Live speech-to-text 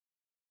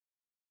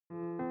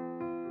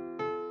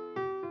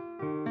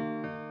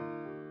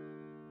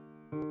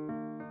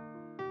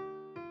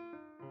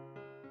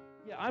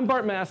I'm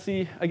Bart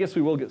Massey. I guess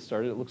we will get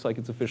started. It looks like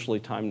it's officially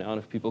time now, and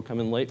if people come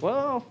in late,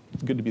 well,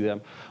 it's good to be them.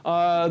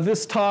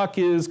 This talk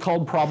is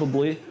called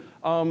Probably.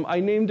 I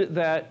named it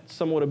that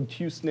somewhat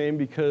obtuse name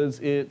because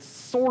it's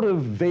sort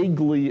of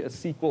vaguely a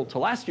sequel to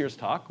last year's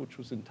talk, which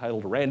was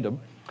entitled Random.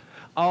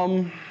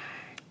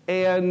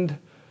 And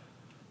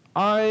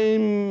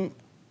I'm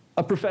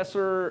a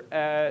professor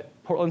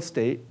at Portland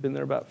State, been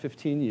there about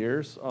 15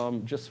 years,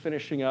 just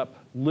finishing up,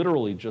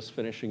 literally just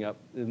finishing up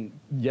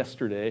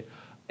yesterday,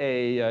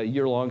 a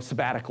year-long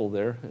sabbatical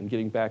there and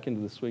getting back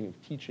into the swing of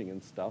teaching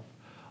and stuff.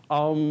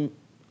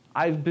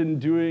 I've been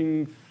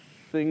doing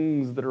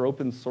things that are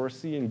open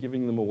sourcey and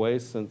giving them away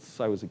since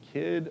I was a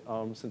kid,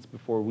 since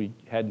before we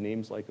had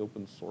names like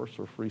open source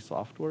or free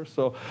software.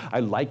 So I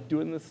like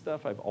doing this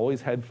stuff. I've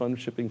always had fun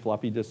shipping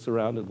floppy disks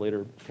around and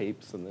later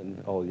tapes, and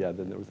then, oh yeah,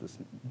 then there was this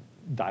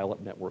dial-up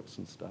networks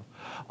and stuff.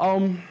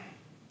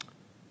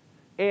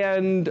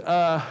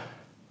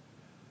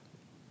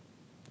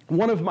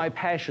 One of my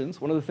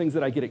passions, one of the things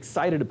that I get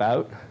excited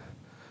about,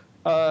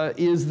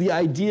 is the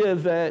idea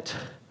that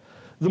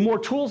the more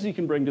tools you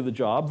can bring to the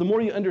job, the more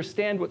you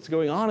understand what's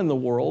going on in the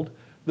world,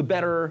 the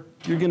better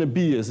you're going to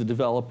be as a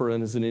developer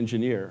and as an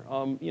engineer.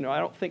 You know, I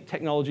don't think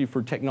technology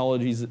for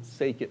technology's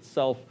sake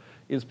itself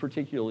is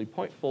particularly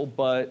pointful,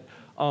 but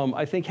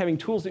I think having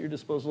tools at your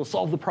disposal to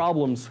solve the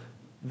problems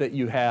that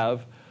you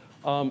have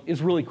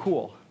is really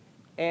cool.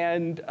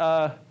 And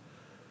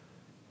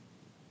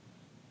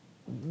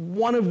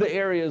one of the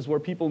areas where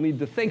people need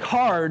to think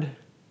hard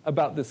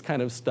about this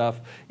kind of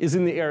stuff is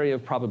in the area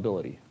of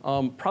probability.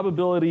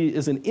 Probability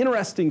is an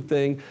interesting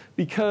thing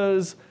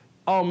because,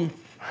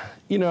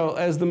 you know,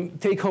 as the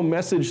take-home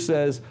message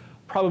says,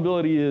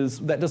 probability is,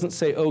 that doesn't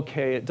say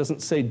okay, it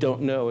doesn't say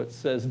don't know, it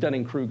says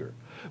Dunning-Kruger,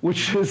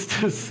 which is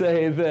to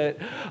say that,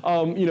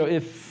 you know,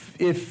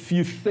 if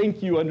you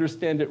think you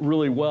understand it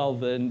really well,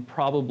 then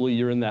probably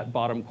you're in that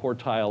bottom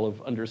quartile of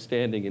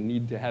understanding and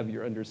need to have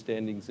your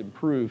understandings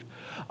improved.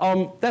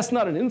 That's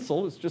not an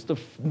insult, it's just a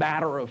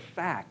matter of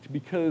fact,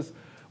 because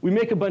we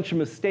make a bunch of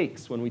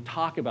mistakes when we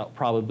talk about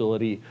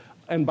probability,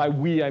 and by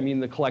we, I mean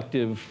the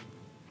collective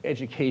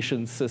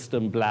education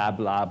system, blah,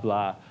 blah,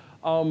 blah,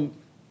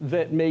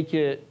 that make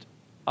it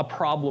a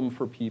problem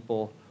for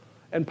people.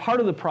 And part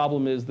of the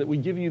problem is that we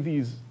give you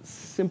these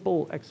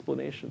simple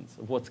explanations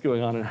of what's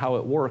going on and how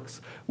it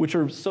works, which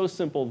are so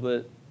simple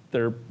that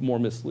they're more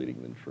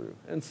misleading than true.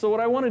 And so what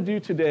I want to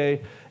do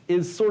today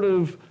is sort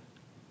of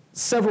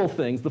several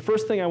things. The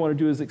first thing I want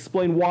to do is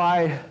explain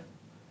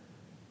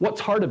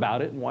what's hard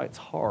about it and why it's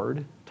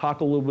hard.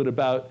 Talk a little bit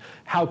about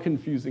how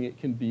confusing it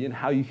can be and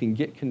how you can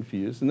get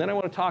confused. And then I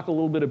want to talk a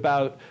little bit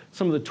about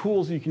some of the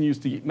tools you can use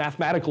to get,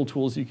 mathematical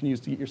tools you can use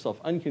to get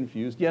yourself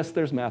unconfused. Yes,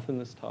 there's math in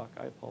this talk,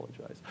 I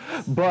apologize.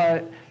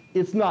 But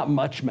it's not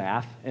much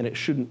math, and it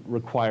shouldn't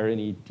require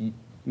any deep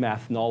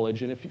math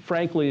knowledge. And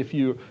frankly, if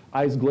your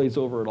eyes glaze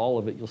over at all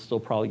of it, you'll still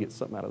probably get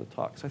something out of the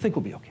talk. So I think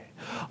we'll be okay.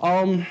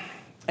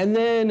 And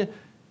then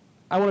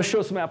I want to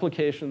show some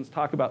applications,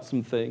 talk about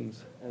some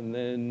things, and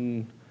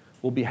then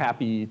we'll be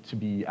happy to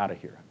be out of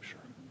here, I'm sure.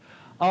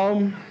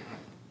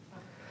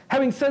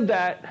 Having said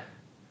that,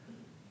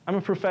 I'm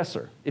a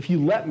professor. If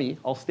you let me,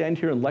 I'll stand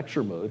here in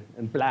lecture mode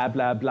and blah,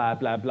 blah, blah,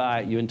 blah, blah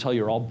at you until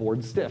you're all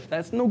bored stiff.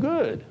 That's no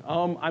good.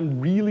 I'm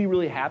really,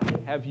 really happy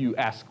to have you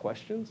ask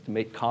questions, to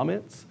make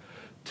comments,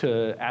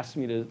 to ask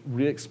me to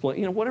re-explain,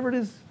 you know, whatever it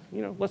is,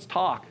 you know, let's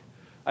talk.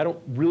 I don't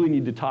really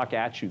need to talk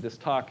at you. This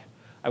talk,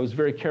 I was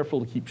very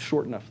careful to keep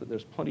short enough that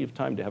there's plenty of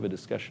time to have a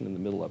discussion in the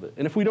middle of it.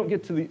 And if we don't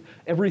get to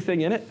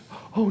everything in it,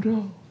 oh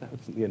no,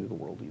 that's the end of the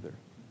world either.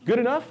 Good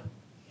enough?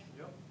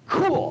 Yep.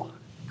 Cool,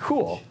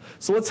 cool.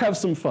 So let's have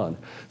some fun.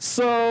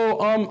 So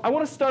I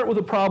want to start with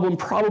a problem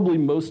probably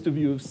most of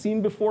you have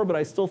seen before, but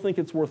I still think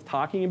it's worth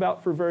talking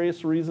about for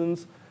various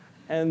reasons.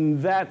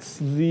 And that's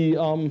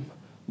the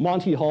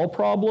Monty Hall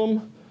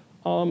problem.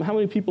 How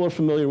many people are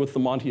familiar with the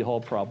Monty Hall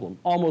problem?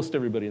 Almost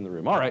everybody in the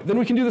room. All right, then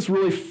we can do this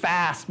really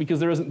fast because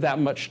there isn't that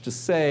much to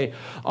say.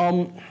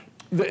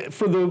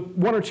 For the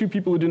one or two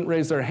people who didn't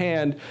raise their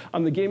hand,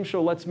 on the game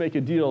show Let's Make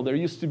a Deal, there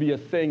used to be a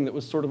thing that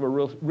was sort of a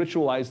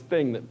ritualized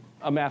thing that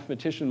a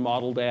mathematician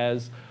modeled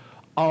as,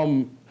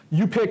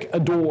 you pick a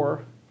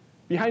door.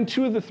 Behind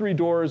two of the three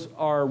doors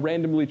are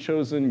randomly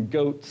chosen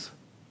goats,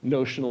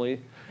 notionally,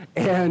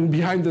 and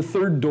behind the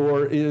third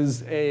door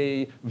is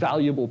a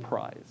valuable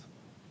prize.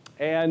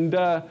 And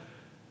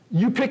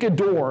you pick a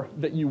door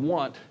that you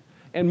want,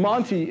 and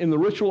Monty, in the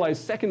ritualized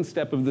second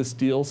step of this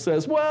deal,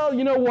 says, well,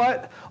 you know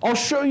what? I'll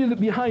show you that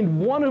behind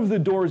one of the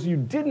doors you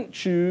didn't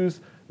choose,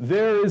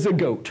 there is a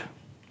goat.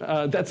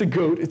 That's a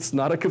goat. It's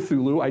not a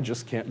Cthulhu. I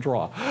just can't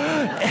draw.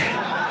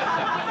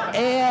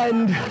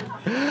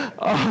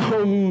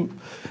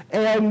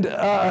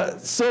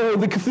 So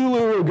the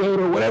Cthulhu or goat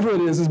or whatever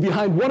it is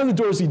behind one of the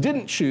doors he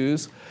didn't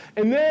choose.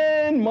 And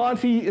then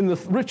Monty, in the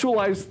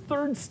ritualized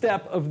third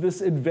step of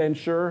this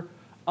adventure,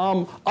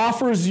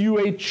 offers you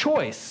a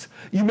choice.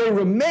 You may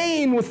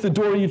remain with the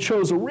door you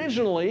chose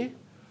originally,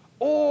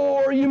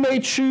 or you may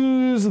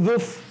choose the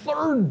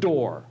third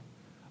door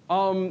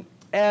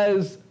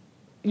as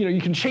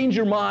you can change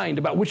your mind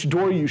about which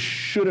door you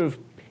should have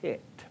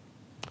picked.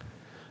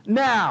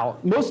 Now,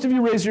 most of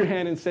you raised your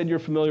hand and said you're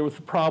familiar with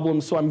the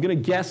problem, so I'm going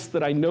to guess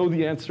that I know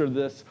the answer to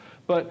this.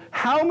 But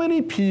how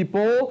many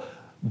people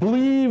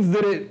believe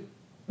that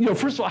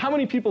first of all, how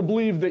many people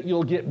believe that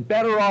you'll get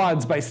better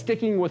odds by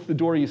sticking with the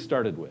door you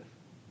started with?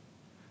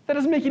 That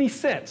doesn't make any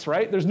sense,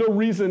 right? There's no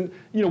reason,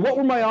 what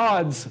were my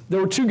odds?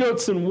 There were 2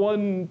 goats and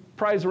 1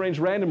 prize arranged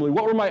randomly.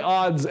 What were my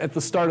odds at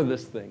the start of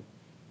this thing?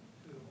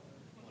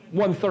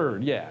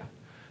 1/3, yeah.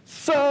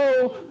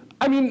 So,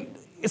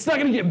 it's not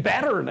going to get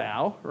better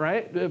now,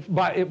 right,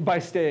 by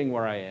staying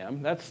where I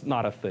am. That's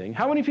not a thing.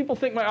 How many people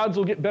think my odds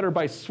will get better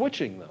by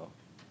switching, though?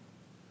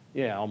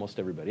 Yeah, almost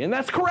everybody. And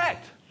that's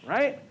correct,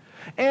 right?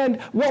 And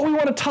what I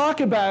want to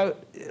talk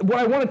about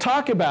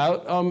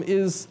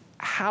is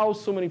how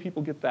so many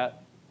people get that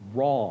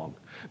wrong.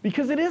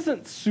 Because it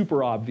isn't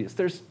super obvious.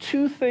 There's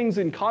 2 things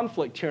in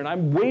conflict here, and I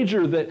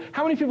wager that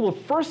how many people the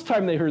first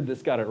time they heard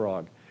this got it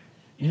wrong?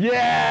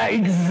 Yeah,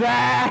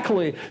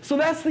 exactly. So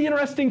that's the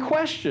interesting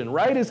question,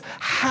 right? Is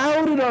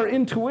how did our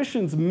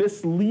intuitions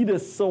mislead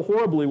us so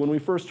horribly when we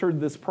first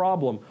heard this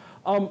problem?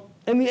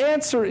 And the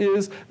answer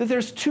is that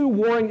there's 2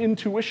 warring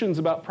intuitions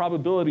about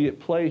probability at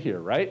play here,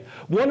 right?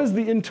 One is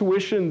the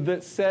intuition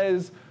that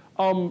says,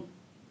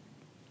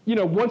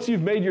 once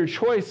you've made your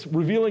choice,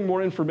 revealing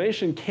more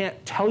information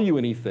can't tell you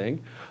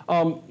anything.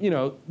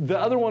 The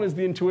other one is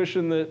the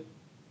intuition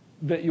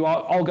that you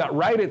all got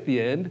right at the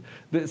end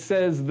that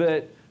says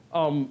that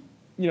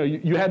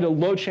you had a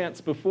low chance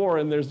before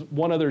and there's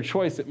one other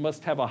choice, it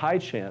must have a high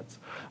chance.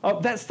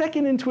 That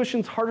second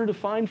intuition's harder to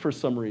find for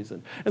some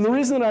reason. And the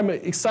reason that I'm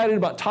excited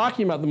about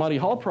talking about the Monty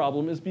Hall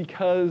problem is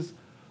because,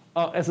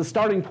 as a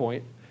starting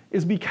point,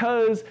 is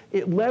because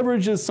it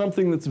leverages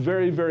something that's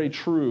very, very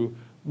true,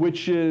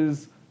 which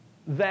is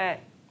that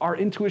our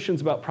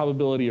intuitions about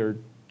probability are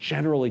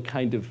generally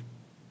kind of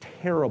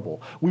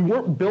terrible. We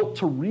weren't built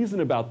to reason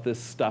about this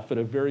stuff at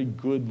a very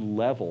good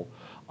level.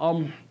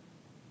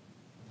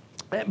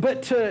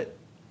 But to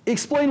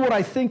explain what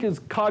I think is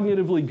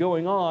cognitively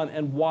going on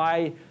and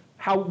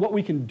what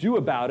we can do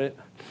about it,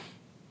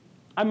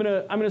 I'm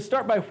gonna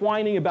start by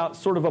whining about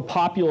sort of a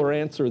popular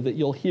answer that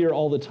you'll hear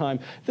all the time.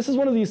 This is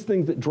one of these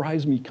things that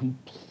drives me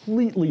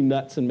completely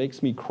nuts and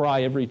makes me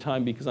cry every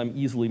time because I'm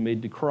easily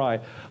made to cry.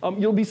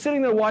 You'll be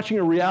sitting there watching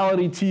a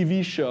reality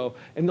TV show,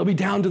 and they'll be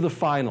down to the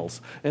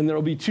finals, and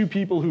there'll be 2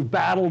 people who've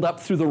battled up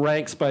through the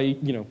ranks by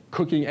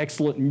cooking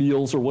excellent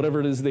meals or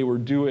whatever it is they were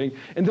doing,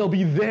 and they'll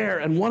be there,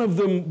 and one of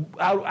them,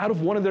 out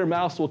of one of their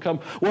mouths will come,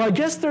 well, I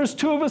guess there's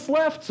 2 of us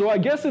left, so I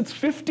guess it's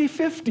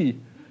 50-50.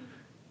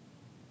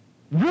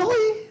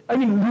 Really?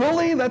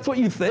 Really? That's what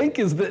you think?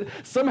 Is that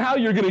somehow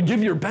you're going to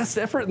give your best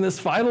effort in this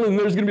final and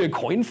there's going to be a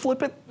coin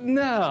flip?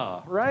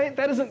 No, right?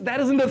 That isn't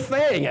a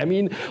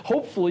thing.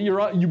 Hopefully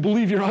you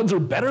believe your odds are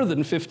better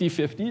than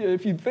 50-50.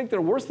 If you think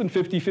they're worse than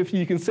 50-50,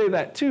 you can say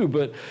that too.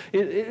 But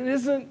it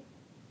isn't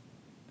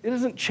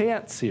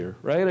chance here,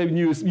 right?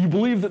 You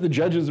believe that the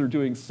judges are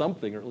doing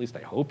something, or at least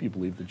I hope you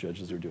believe the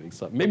judges are doing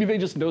something. Maybe they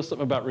just know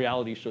something about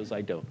reality shows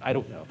I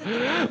don't know.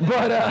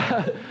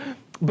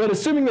 But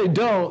assuming they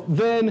don't,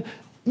 then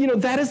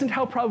that isn't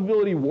how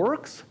probability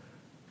works.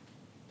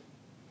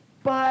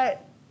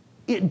 But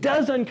it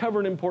does uncover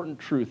an important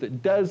truth.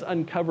 It does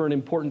uncover an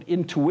important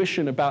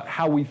intuition about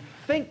how we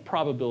think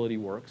probability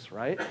works,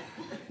 right?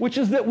 Which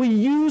is that we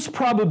use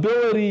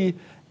probability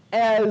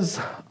as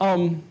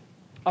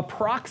a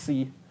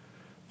proxy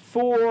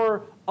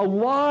for a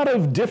lot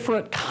of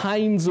different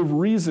kinds of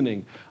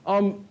reasoning.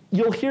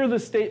 You'll hear the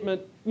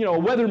statement,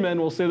 weathermen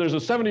will say there's a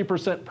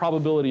 70%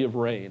 probability of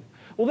rain.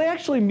 Well, they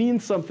actually mean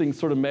something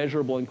sort of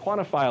measurable and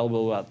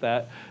quantifiable about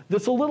that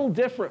that's a little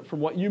different from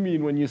what you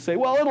mean when you say,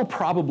 well, it'll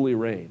probably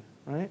rain,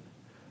 right?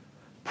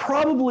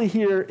 Probably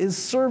here is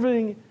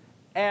serving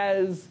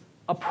as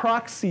a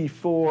proxy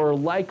for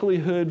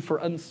likelihood, for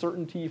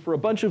uncertainty, for a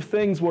bunch of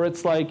things where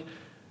it's like,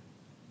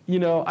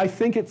 I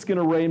think it's going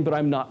to rain, but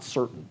I'm not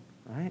certain,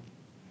 right?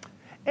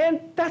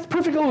 And that's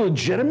perfectly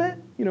legitimate.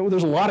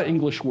 There's a lot of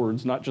English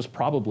words, not just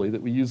probably,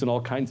 that we use in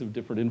all kinds of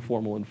different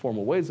informal and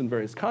formal ways in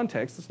various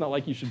contexts. It's not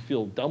like you should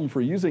feel dumb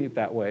for using it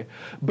that way.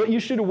 But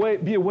you should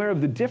be aware of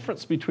the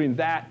difference between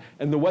that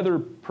and the weather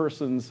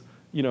person's,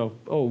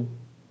 oh,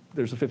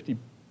 there's a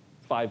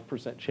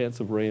 55% chance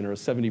of rain or a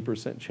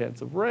 70%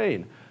 chance of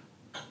rain.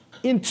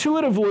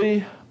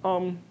 Intuitively,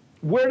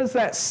 where does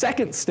that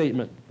second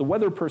statement, the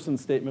weather person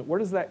statement, where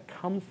does that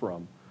come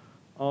from?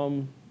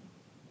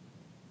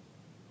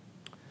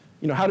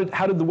 How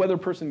did the weather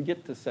person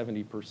get to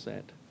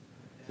 70%?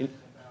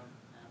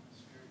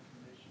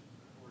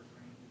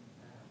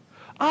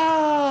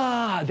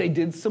 They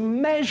did some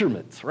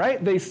measurements,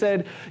 right? They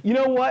said, you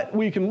know what?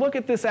 We can look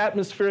at this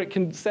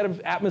set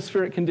of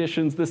atmospheric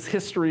conditions, this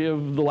history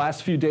of the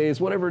last few days,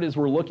 whatever it is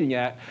we're looking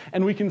at,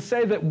 and we can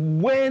say that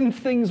when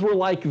things were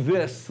like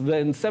this,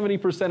 then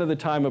 70% of the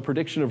time a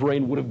prediction of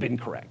rain would have been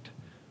correct.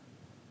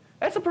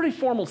 That's a pretty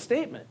formal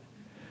statement.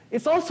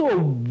 It's also a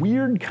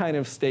weird kind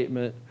of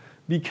statement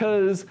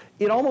because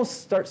it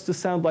almost starts to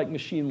sound like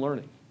machine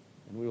learning.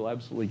 And we will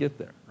absolutely get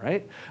there,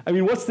 right? I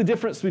mean, what's the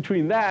difference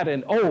between that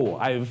and, oh,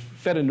 I've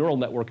fed a neural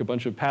network a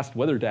bunch of past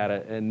weather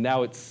data, and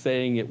now it's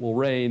saying it will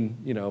rain,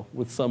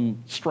 with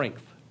some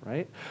strength,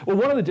 right? Well,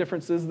 one of the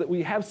differences is that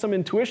we have some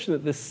intuition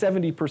that this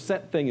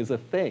 70% thing is a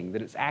thing,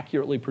 that it's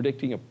accurately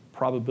predicting a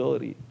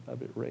probability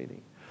of it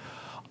raining.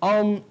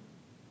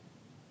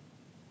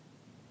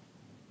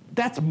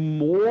 That's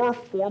more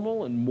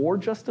formal and more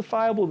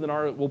justifiable than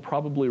our "it will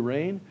probably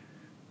rain."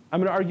 I'm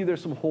going to argue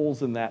there's some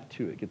holes in that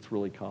too. It gets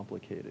really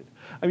complicated.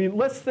 I mean,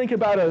 let's think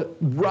about a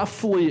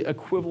roughly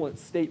equivalent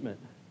statement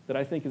that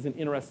I think is an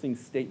interesting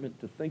statement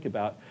to think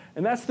about.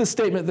 And that's the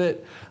statement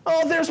that,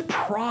 oh, there's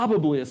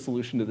probably a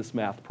solution to this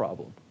math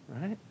problem,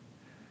 right?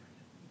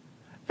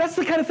 That's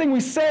the kind of thing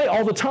we say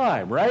all the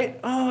time, right?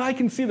 Oh, I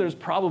can see there's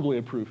probably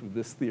a proof of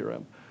this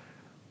theorem.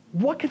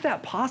 What could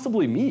that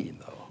possibly mean,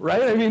 though,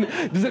 right? I mean,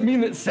 does it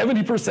mean that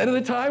 70% of the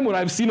time when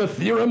I've seen a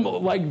theorem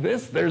like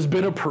this, there's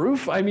been a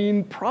proof? I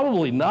mean,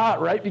 probably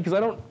not, right? Because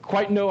I don't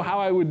quite know how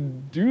I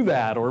would do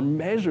that or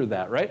measure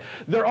that, right?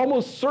 There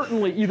almost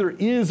certainly either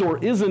is or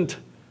isn't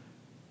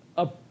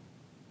a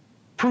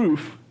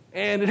proof,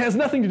 and it has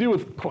nothing to do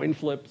with coin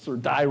flips or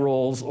die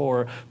rolls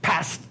or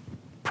past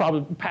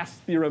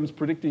theorems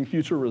predicting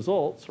future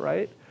results,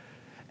 right?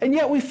 And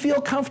yet we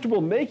feel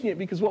comfortable making it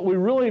because what we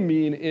really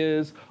mean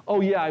is, oh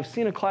yeah, I've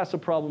seen a class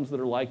of problems that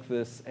are like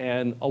this,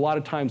 and a lot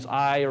of times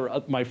I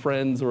or my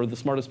friends or the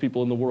smartest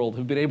people in the world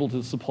have been able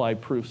to supply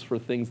proofs for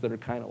things that are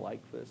kind of like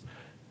this.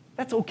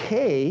 That's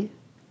okay.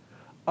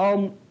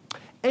 And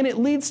it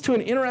leads to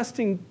an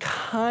interesting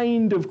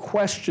kind of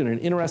question, an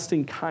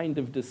interesting kind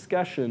of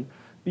discussion,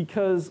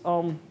 because,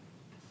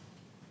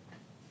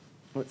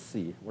 let's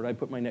see, where did I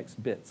put my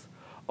next bits?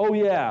 Oh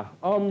yeah.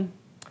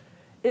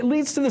 It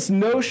leads to this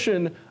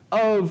notion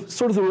of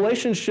sort of the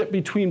relationship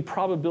between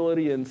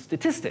probability and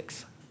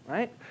statistics,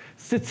 right?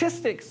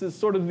 Statistics is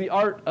sort of the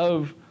art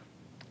of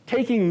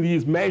taking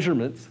these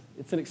measurements.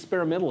 It's an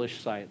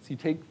experimentalish science. You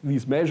take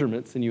these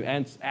measurements and you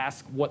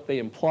ask what they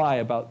imply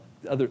about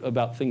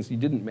things you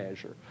didn't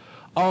measure.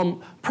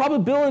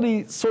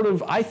 Probability sort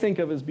of I think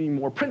of as being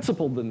more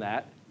principled than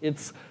that.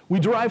 We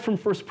derive from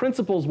first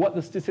principles what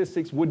the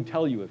statistics would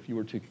tell you if you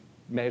were to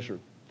measure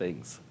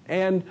things.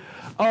 And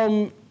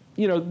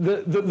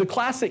the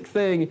classic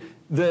thing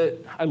that,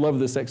 I love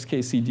this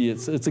XKCD,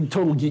 it's a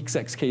total geeks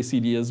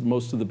XKCD, as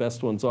most of the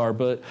best ones are,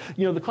 but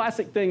the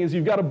classic thing is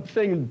you've got a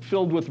thing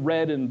filled with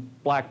red and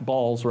black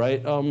balls,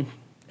 right?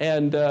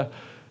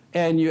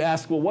 And you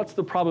ask, well, what's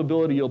the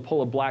probability you'll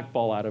pull a black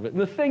ball out of it?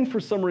 And the thing, for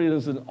some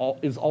reason,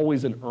 is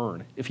always an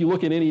urn. If you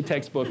look at any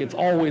textbook, it's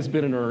always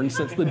been an urn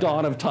since the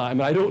dawn of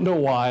time, and I don't know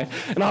why.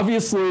 And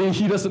obviously,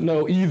 he doesn't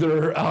know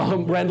either.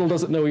 Randall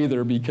doesn't know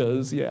either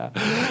because, yeah.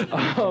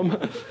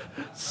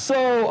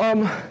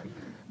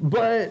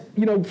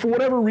 But, for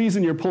whatever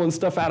reason you're pulling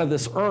stuff out of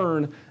this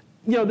urn,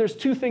 there's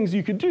two things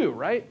you could do,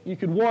 right? You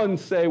could, one,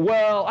 say,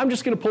 well, I'm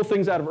just going to pull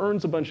things out of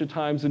urns a bunch of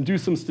times and do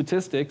some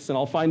statistics, and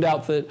I'll find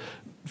out that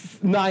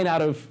 9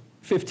 out of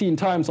 15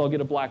 times I'll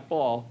get a black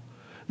ball.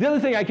 The other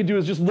thing I could do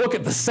is just look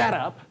at the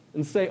setup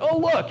and say, oh,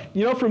 look,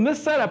 from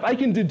this setup, I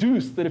can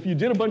deduce that if you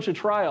did a bunch of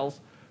trials,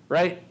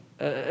 right?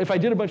 If I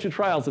did a bunch of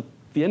trials, at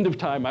the end of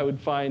time, I would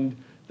find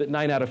that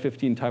 9 out of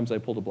 15 times I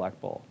pulled a black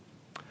ball.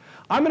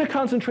 I'm going to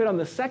concentrate on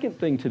the second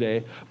thing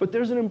today, but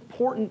there's an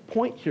important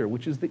point here,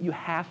 which is that you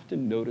have to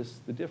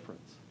notice the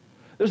difference.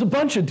 There's a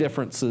bunch of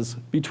differences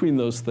between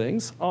those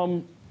things.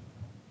 One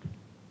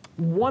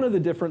of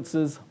the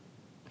differences,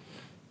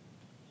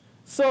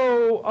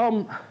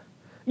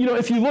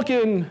 if you look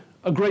in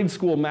a grade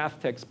school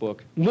math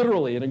textbook,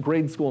 literally in a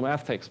grade school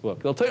math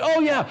textbook, they'll tell you, oh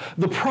yeah,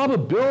 the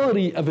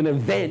probability of an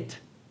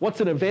event,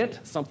 what's an event?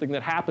 Something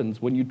that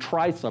happens when you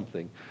try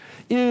something,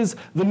 is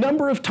the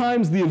number of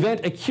times the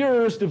event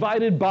occurs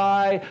divided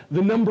by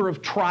the number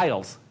of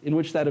trials in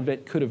which that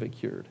event could have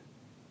occurred.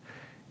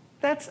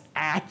 That's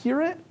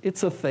accurate.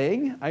 It's a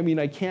thing. I mean,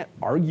 I can't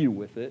argue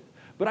with it.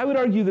 But I would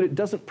argue that it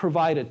doesn't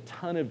provide a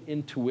ton of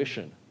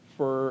intuition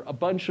for a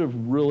bunch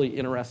of really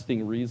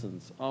interesting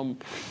reasons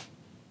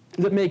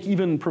that make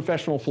even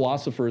professional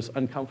philosophers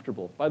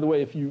uncomfortable. By the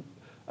way, if you,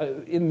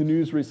 in the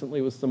news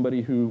recently was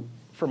somebody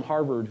from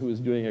Harvard who was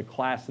doing a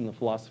class in the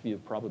philosophy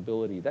of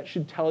probability. That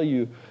should tell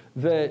you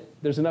that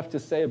there's enough to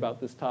say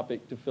about this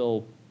topic to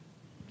fill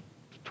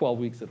 12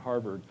 weeks at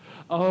Harvard.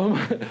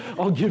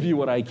 I'll give you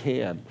what I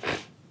can.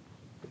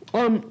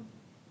 So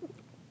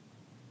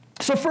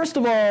first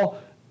of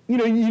all, you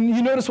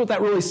notice what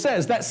that really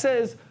says. That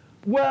says,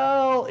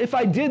 well, if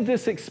I did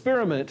this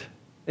experiment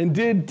and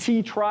did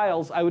T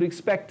trials, I would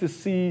expect to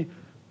see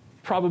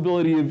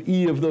probability of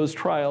E of those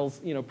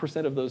trials,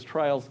 percent of those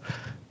trials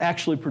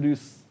actually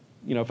produce,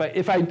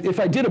 if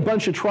I did a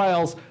bunch of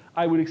trials,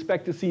 I would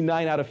expect to see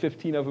 9 out of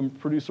 15 of them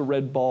produce a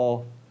red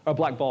ball, a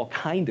black ball,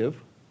 kind of,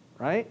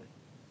 right?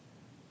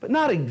 But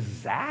not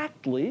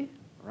exactly,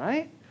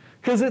 right?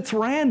 Because it's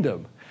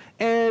random.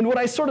 And what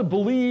I sort of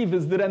believe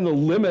is that in the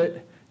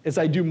limit, as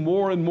I do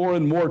more and more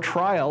and more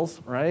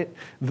trials, right,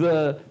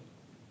 the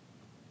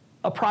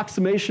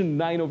approximation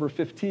 9 over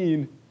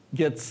 15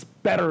 gets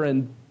better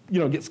and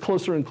gets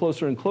closer and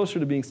closer and closer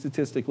to being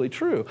statistically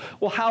true.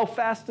 Well, how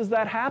fast does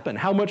that happen?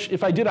 How much,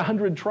 if I did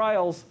 100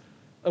 trials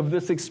of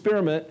this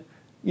experiment,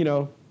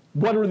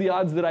 what are the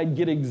odds that I'd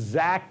get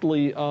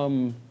exactly,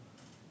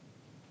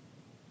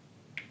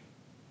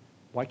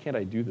 why can't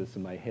I do this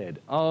in my head?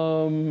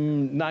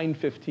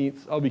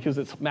 9/15. Oh, because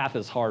math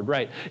is hard,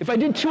 right? If I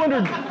did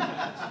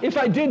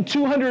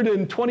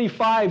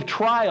 225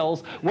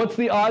 trials, what's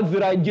the odds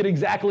that I'd get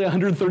exactly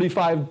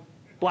 135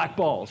 black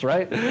balls,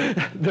 right?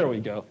 There we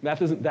go.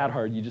 Math isn't that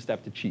hard. You just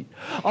have to cheat.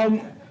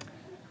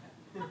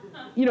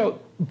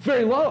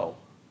 Very low,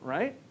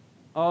 right?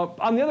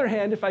 On the other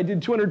hand, if I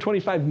did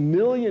 225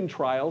 million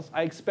trials,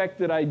 I expect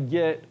that I'd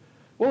get,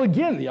 well,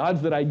 again, the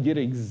odds that I'd get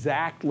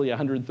exactly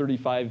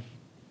 135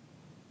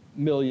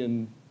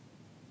 million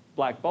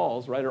black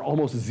balls, right, are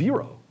almost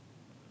zero.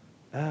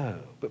 Oh,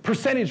 but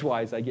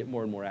percentage-wise, I get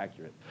more and more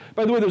accurate.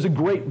 By the way, there's a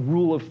great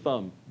rule of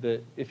thumb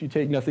that if you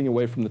take nothing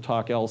away from the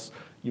talk else,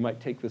 you might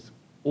take this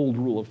old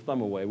rule of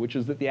thumb away, which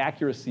is that the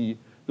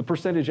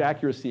percentage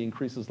accuracy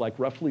increases like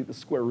roughly the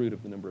square root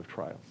of the number of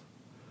trials.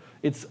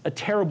 It's a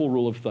terrible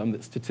rule of thumb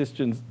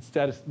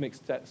that makes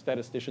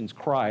statisticians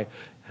cry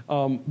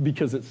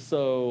because it's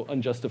so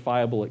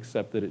unjustifiable,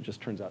 except that it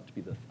just turns out to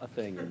be a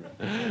thing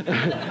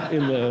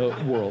in the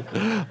world.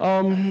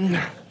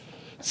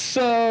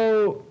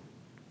 So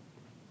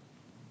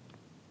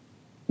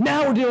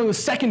now we're dealing with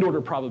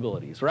second-order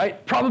probabilities,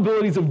 right?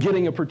 Probabilities of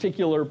getting a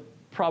particular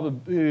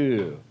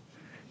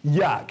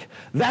Yuck.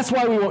 That's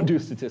why we won't do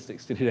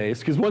statistics today, is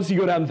because once you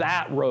go down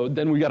that road,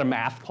 then we got a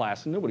math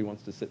class, and nobody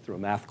wants to sit through a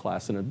math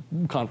class in a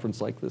conference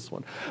like this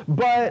one.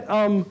 But,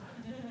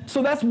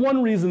 so that's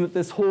one reason that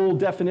this whole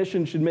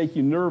definition should make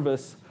you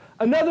nervous.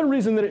 Another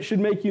reason that it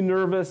should make you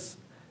nervous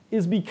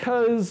is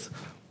because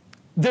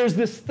there's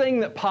this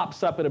thing that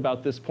pops up at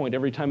about this point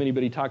every time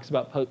anybody talks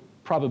about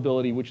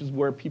probability, which is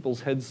where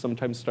people's heads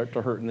sometimes start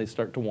to hurt and they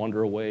start to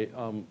wander away,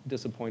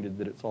 disappointed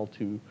that it's all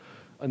too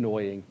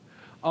annoying.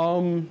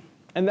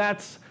 And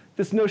that's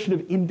this notion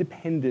of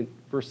independent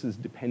versus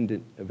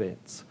dependent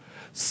events.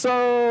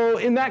 So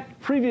in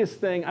that previous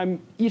thing,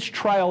 each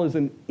trial is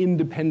an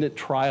independent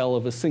trial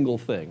of a single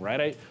thing,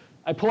 right?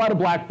 I pull out a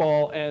black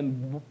ball,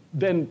 and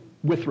then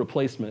with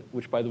replacement,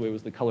 which by the way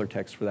was the color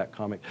text for that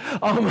comic,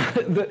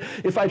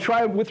 if I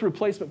try with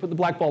replacement, put the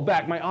black ball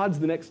back, my odds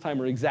the next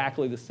time are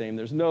exactly the same.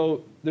 There's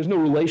no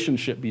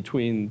relationship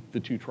between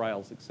the two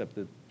trials except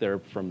that they're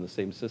from the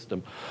same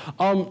system.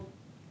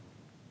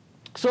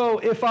 So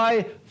if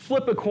I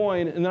flip a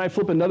coin and then I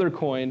flip another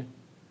coin,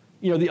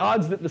 the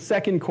odds that the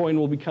second coin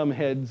will become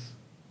heads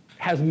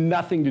has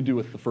nothing to do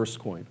with the first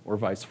coin, or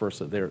vice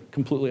versa. They're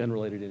completely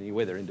unrelated in any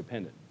way. They're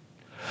independent.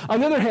 On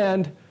the other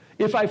hand,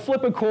 if I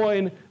flip a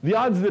coin, the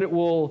odds that it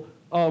will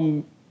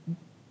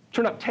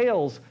turn up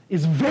tails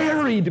is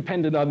very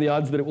dependent on the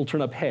odds that it will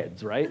turn up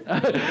heads, right?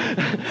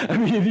 I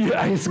mean,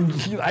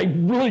 I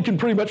really can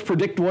pretty much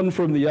predict one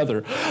from the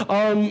other.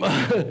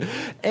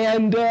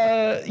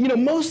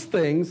 Most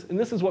things, and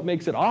this is what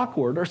makes it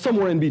awkward, are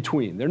somewhere in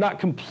between. They're not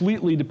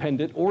completely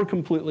dependent or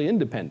completely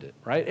independent,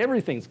 right?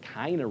 Everything's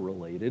kind of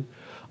related.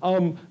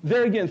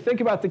 There again,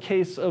 think about the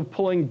case of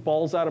pulling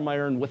balls out of my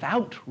urn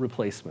without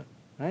replacement,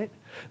 right?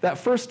 That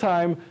first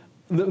time,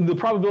 the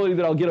probability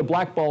that I'll get a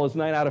black ball is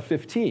 9 out of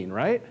 15,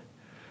 right?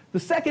 The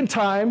second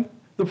time,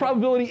 the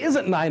probability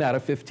isn't 9 out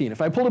of 15.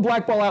 If I pulled a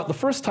black ball out the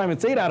first time,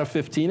 it's 8 out of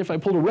 15. If I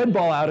pulled a red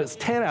ball out, it's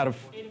 8 out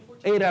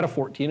of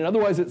 14. And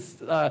otherwise, it's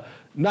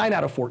 9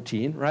 out of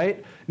 14,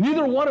 right?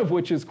 Neither one of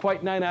which is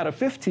quite 9 out of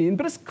 15,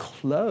 but it's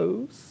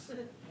close.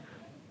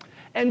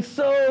 And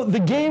so the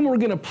game we're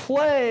going to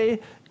play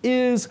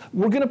is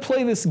we're going to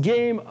play this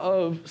game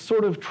of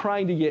sort of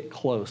trying to get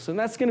close. And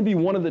that's going to be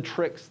one of the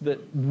tricks that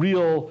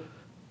real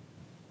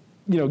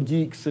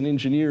geeks and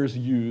engineers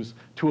use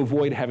to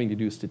avoid having to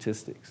do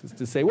statistics, is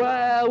to say,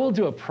 well, we'll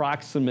do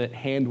approximate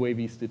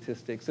hand-wavy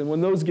statistics, and when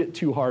those get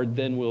too hard,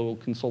 then we'll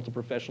consult a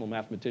professional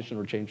mathematician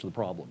or change the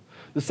problem.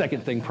 The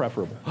second thing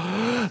preferable.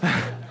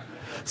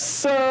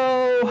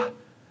 So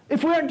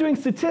if we aren't doing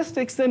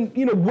statistics, then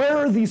where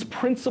are these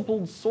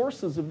principled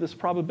sources of this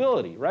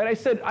probability, right? I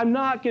said I'm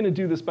not going to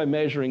do this by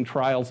measuring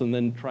trials and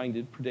then trying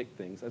to predict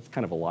things. That's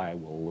kind of a lie, I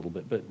will a little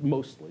bit, but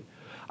mostly.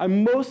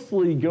 I'm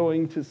mostly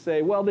going to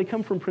say, well, they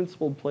come from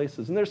principled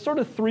places. And there's sort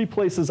of three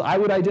places I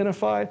would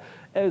identify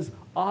as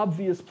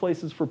obvious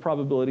places for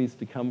probabilities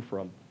to come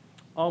from.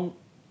 One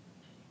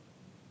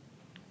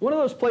of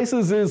those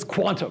places is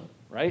quantum,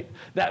 right?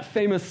 That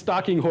famous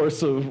stalking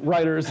horse of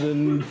writers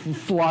and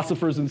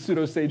philosophers and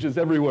pseudo-sages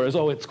everywhere is,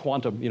 oh, it's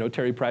quantum.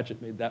 Terry Pratchett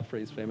made that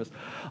phrase famous.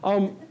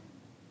 But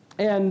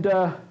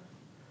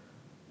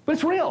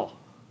it's real,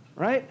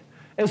 right?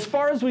 As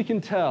far as we can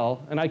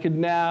tell, and I could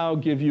now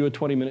give you a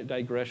 20-minute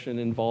digression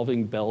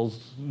involving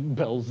Bell's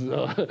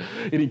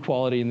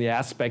inequality and the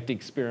aspect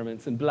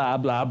experiments and blah,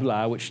 blah,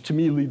 blah, which to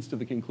me leads to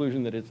the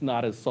conclusion that it's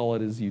not as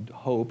solid as you'd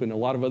hope, and a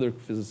lot of other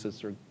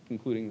physicists are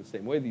concluding the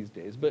same way these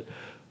days. But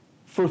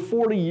for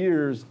 40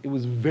 years, it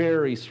was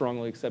very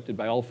strongly accepted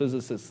by all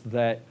physicists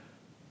that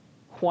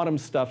quantum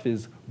stuff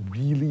is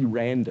really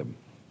random.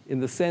 in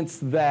the sense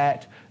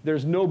that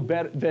there's no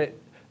better,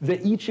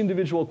 that each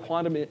individual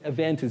quantum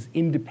event is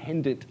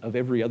independent of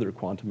every other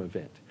quantum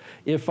event.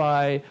 If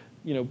I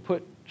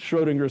put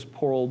Schrodinger's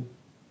poor old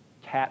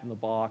cat in the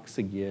box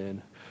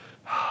again,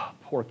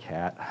 poor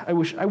cat. I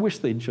wish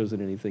they'd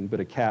chosen anything but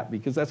a cat,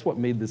 because that's what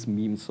made this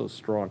meme so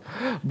strong.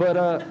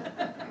 But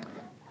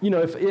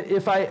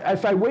if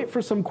I wait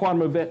for some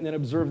quantum event and then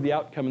observe the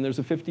outcome, and there's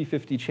a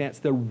 50-50 chance,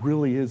 there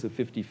really is a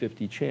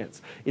 50-50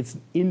 chance. It's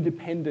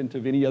independent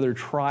of any other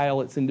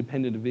trial. It's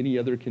independent of any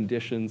other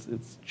conditions.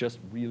 It's just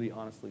really,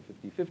 honestly,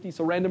 50-50.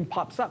 So random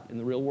pops up in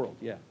the real world,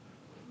 yeah.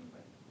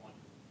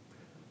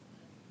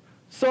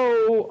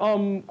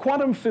 So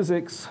quantum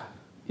physics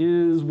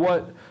is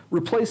what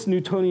replaced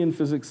Newtonian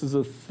physics as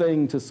a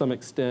thing to some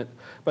extent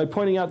by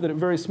pointing out that at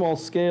very small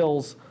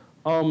scales,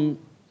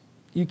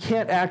 you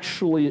can't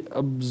actually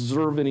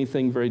observe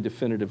anything very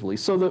definitively.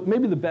 So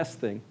maybe the best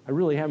thing, I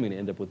really am going to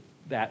end up with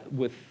that,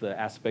 with the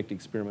aspect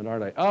experiment,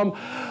 aren't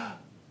I?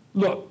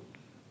 Look,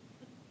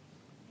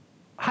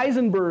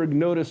 Heisenberg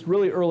noticed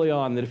really early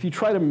on that if you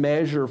try to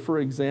measure, for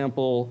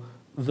example,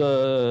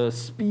 the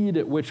speed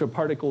at which a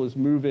particle is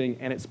moving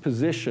and its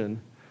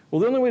position,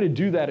 well, the only way to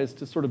do that is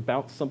to sort of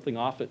bounce something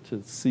off it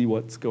to see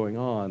what's going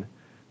on.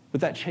 But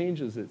that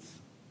changes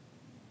its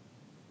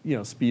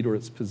speed or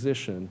its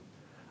position.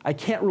 I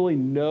can't really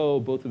know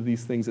both of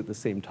these things at the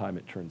same time,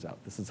 it turns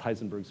out. This is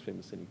Heisenberg's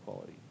famous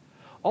inequality.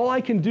 All I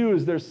can do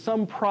is there's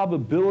some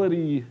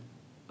probability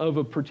of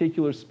a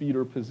particular speed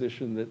or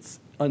position that's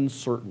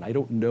uncertain. I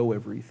don't know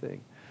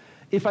everything.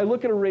 If I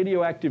look at a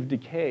radioactive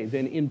decay,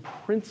 then in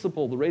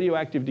principle, the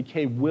radioactive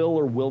decay will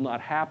or will not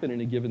happen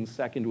in a given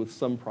second with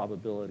some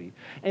probability.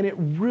 And it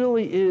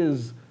really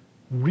is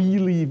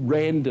really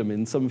random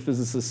in some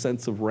physicist's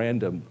sense of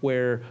random,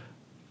 where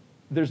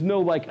there's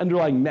no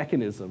underlying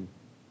mechanism.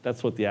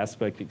 That's what the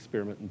aspect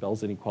experiment and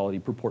Bell's inequality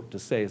purport to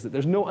say, is that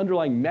there's no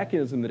underlying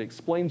mechanism that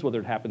explains whether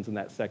it happens in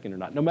that second or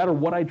not. No matter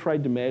what I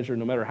tried to measure,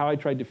 no matter how I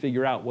tried to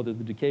figure out whether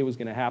the decay was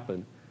going to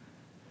happen,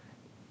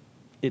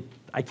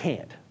 I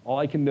can't. All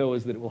I can know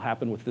is that it will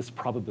happen with this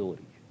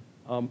probability.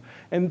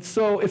 And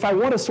so if I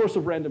want a source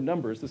of random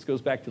numbers, this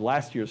goes back to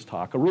last year's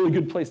talk, a really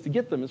good place to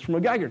get them is from a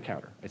Geiger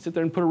counter. I sit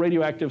there and put a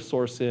radioactive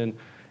source in,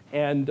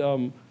 and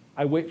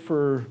I wait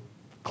for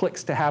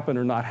clicks to happen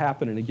or not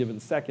happen in a given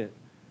second.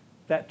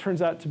 That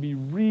turns out to be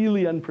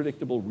really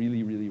unpredictable,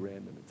 really, really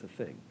random. It's a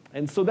thing.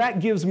 And so that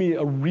gives me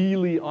a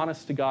really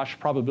honest-to-gosh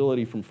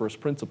probability from first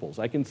principles.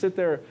 I can sit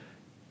there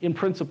in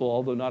principle,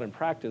 although not in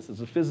practice, as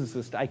a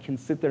physicist, I can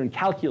sit there and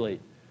calculate.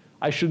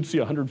 I should see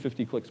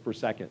 150 clicks per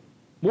second,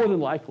 more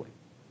than likely.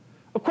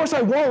 Of course,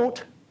 I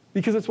won't,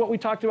 because it's what we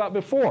talked about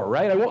before,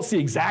 right? I won't see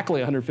exactly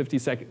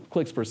 150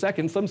 clicks per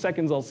second. Some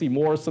seconds I'll see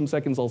more, some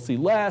seconds I'll see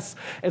less.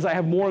 As I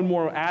have more and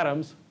more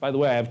atoms, by the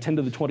way, I have 10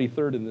 to the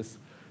 23rd in this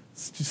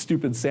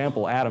stupid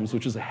sample atoms,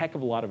 which is a heck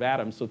of a lot of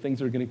atoms, so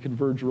things are going to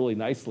converge really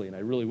nicely, and I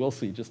really will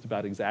see just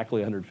about exactly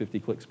 150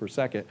 clicks per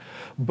second.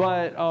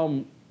 But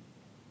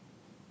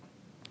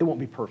it won't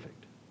be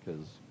perfect,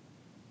 because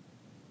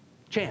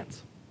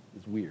chance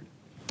is weird.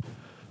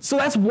 So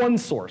that's one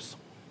source.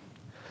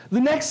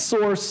 The next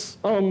source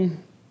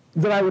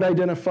that I would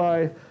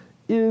identify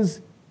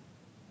is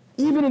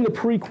even in the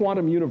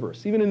pre-quantum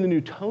universe, even in the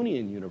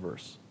Newtonian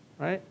universe,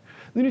 right?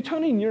 The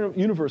Newtonian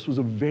universe was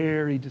a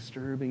very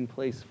disturbing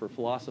place for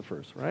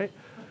philosophers, right?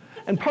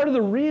 And part of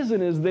the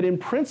reason is that in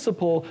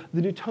principle,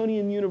 the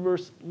Newtonian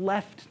universe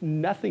left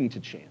nothing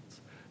to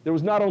chance. There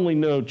was not only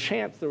no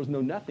chance, there was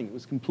no nothing. It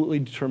was completely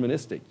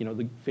deterministic.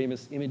 The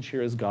famous image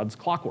here is God's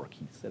clockwork.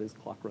 He set his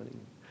clock running.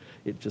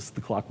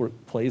 The clockwork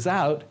plays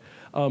out.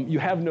 You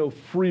have no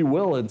free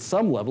will at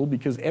some level,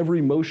 because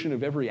every motion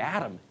of every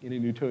atom in a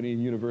Newtonian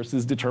universe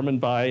is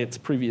determined by its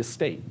previous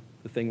state.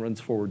 The thing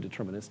runs forward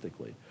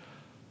deterministically.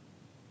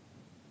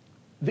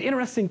 The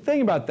interesting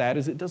thing about that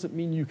is it doesn't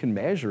mean you can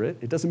measure it.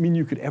 It doesn't mean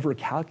you could ever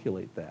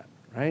calculate that,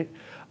 right?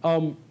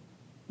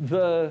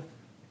 The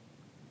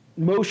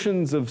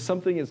motions of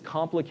something as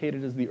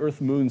complicated as the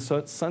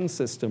Earth-Moon-Sun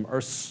system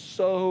are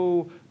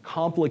so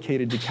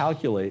complicated to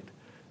calculate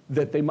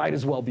that they might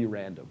as well be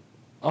random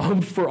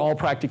for all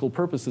practical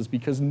purposes,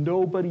 because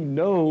nobody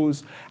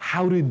knows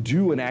how to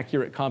do an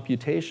accurate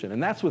computation.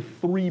 And that's with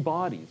 3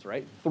 bodies,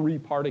 right? 3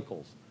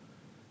 particles.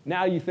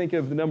 Now you think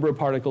of the number of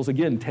particles,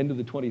 again, 10 to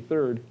the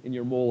 23rd in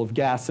your mole of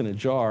gas in a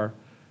jar.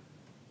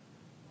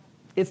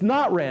 It's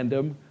not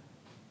random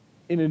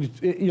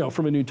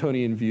from a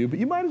Newtonian view, but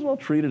you might as well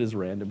treat it as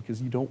random,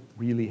 because you don't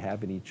really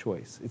have any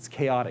choice. It's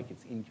chaotic.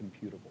 It's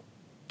incomputable.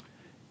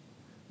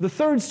 The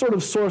third sort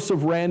of source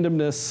of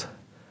randomness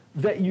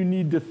that you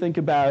need to think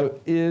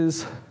about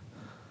is,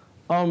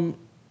 one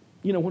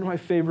of my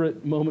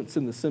favorite moments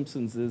in The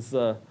Simpsons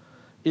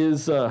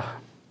is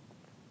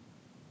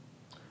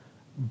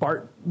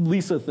Bart,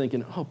 Lisa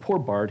thinking, oh, poor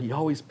Bart, he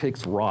always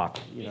picks rock,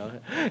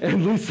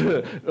 And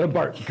Lisa,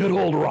 Bart, good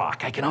old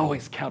rock. I can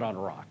always count on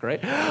rock, right?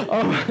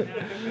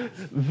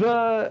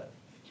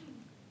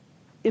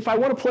 If I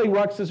want to play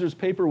rock, scissors,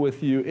 paper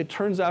with you, it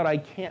turns out I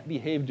can't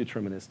behave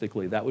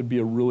deterministically. That would be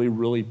a really,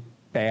 really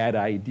bad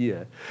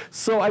idea.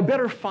 So I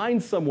better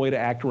find some way to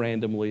act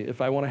randomly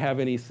if I want to have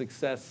any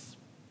success,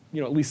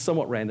 at least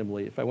somewhat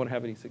randomly, if I want to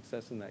have any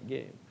success in that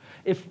game.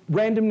 If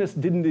randomness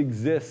didn't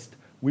exist,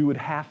 we would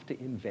have to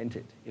invent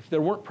it. If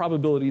there weren't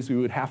probabilities, we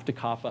would have to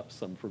cough up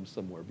some from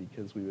somewhere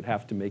because we would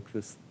have to make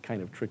this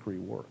kind of trickery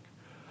work.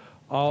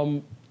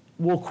 We'll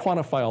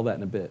quantify all that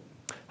in a bit.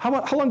 How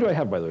long do I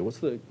have, by the way? What's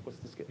the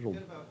schedule? You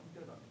get about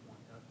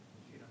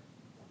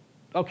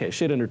 20. Okay,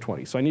 shade under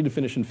 20. So I need to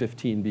finish in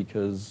 15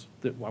 because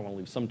I want to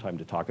leave some time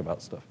to talk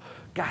about stuff.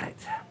 Got it.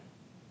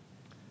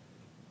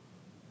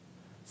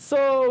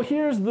 So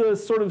here's the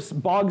sort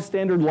of bog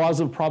standard laws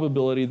of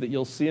probability that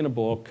you'll see in a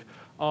book.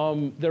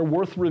 They're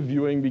worth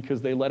reviewing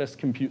because they let us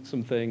compute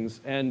some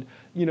things. And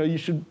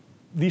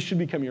these should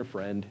become your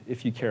friend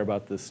if you care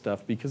about this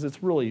stuff because they're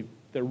really,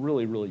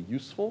 really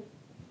useful.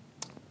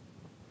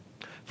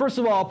 First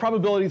of all,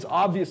 probabilities,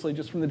 obviously,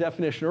 just from the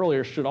definition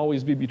earlier, should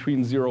always be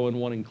between 0 and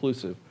 1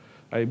 inclusive.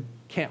 I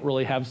can't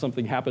really have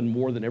something happen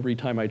more than every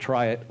time I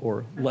try it,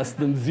 or less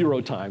than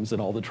 0 times in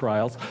all the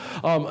trials.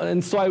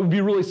 And so I would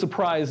be really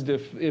surprised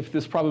if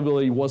this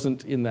probability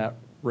wasn't in that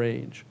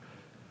range.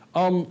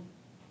 The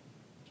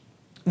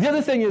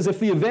other thing is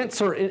if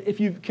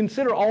you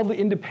consider all the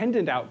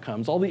independent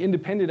outcomes, all the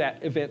independent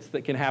events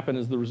that can happen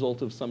as the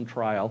result of some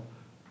trial,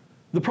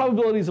 the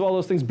probabilities of all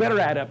those things better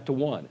add up to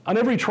 1. On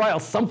every trial,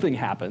 something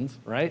happens,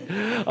 right?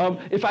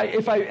 If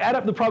I add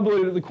up the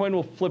probability that the coin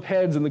will flip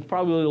heads and the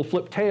probability it'll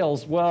flip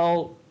tails,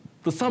 well,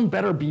 the sum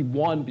better be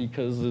 1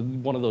 because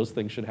one of those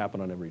things should happen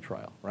on every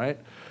trial, right?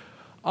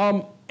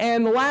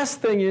 And the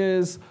last thing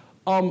is,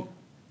 and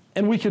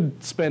we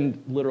could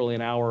spend literally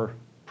an hour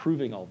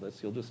proving all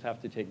this. You'll just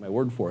have to take my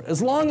word for it.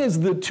 As long as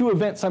the two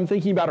events I'm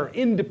thinking about are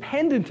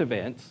independent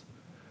events,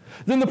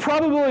 then the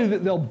probability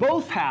that they'll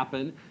both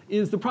happen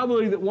is the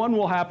probability that one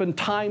will happen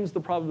times the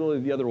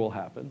probability the other will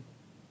happen.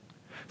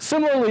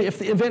 Similarly, if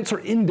the events are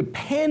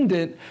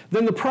independent,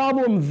 then the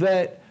problem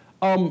that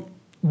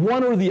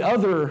one or the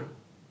other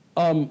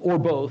or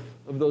both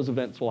of those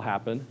events will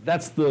happen,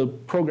 that's the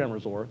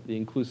programmer's OR, the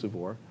inclusive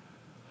OR,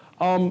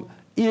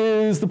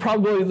 is the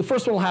probability the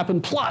first one will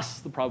happen plus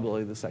the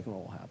probability the second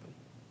one will happen.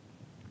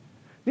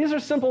 These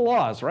are simple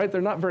laws, right? They're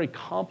not very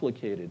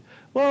complicated.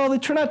 Well, they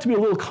turn out to be a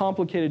little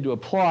complicated to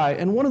apply,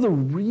 and one of the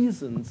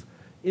reasons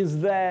is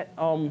that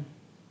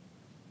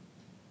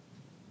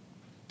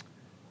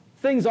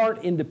things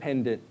aren't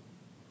independent,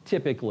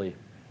 typically.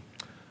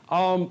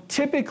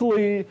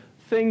 Typically,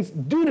 things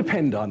do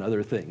depend on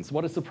other things.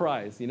 What a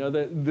surprise. It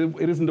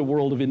isn't a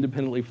world of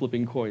independently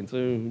flipping coins.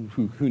 Who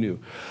knew?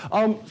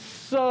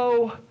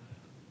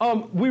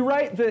 We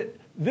write that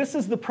this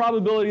is the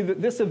probability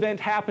that this event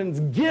happens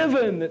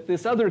given that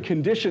this other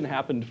condition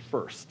happened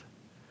first.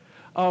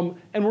 And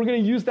we're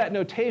going to use that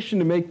notation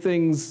to make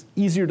things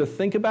easier to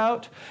think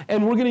about.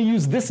 And we're going to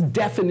use this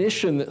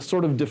definition that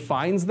sort of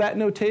defines that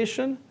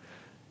notation.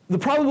 The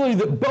probability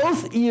that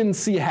both E and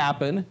C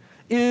happen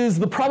is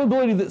the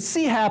probability that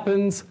C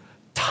happens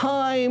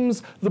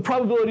times the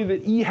probability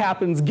that E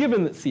happens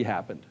given that C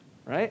happened,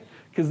 right?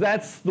 Because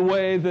that's the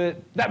way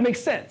that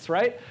makes sense,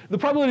 right? The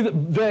probability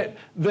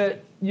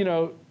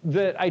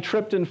that I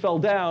tripped and fell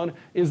down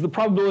is the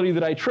probability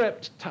that I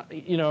tripped,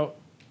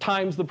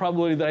 times the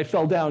probability that I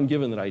fell down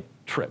given that I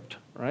tripped,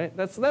 right?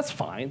 That's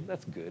fine.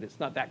 That's good. It's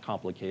not that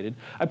complicated.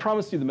 I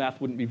promised you the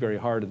math wouldn't be very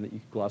hard and that you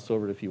could gloss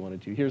over it if you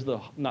wanted to. Here's the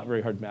not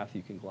very hard math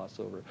you can gloss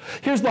over.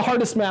 Here's the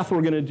hardest math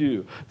we're going to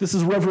do. This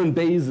is Reverend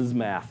Bayes'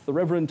 math. The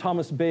Reverend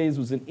Thomas Bayes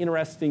was an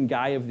interesting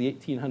guy of the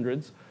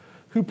 1800s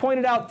who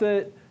pointed out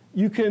that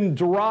you can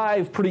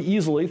derive pretty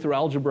easily, through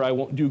algebra I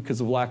won't do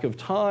because of lack of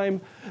time,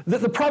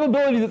 that the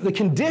probability that the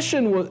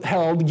condition was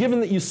held,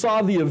 given that you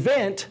saw the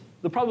event,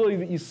 the probability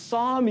that you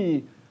saw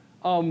me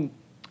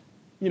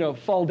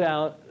fall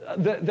down,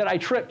 that I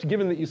tripped,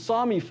 given that you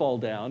saw me fall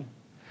down,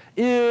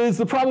 is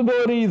the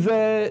probability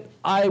that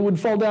I would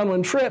fall down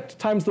when tripped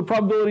times the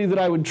probability that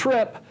I would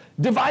trip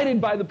divided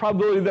by the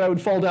probability that I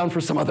would fall down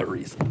for some other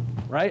reason,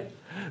 right?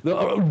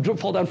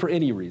 Fall down for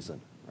any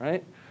reason,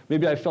 right?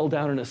 Maybe I fell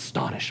down in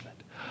astonishment.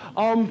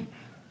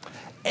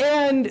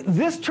 And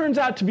this turns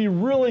out to be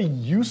really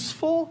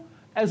useful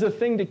as a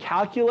thing to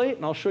calculate,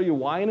 and I'll show you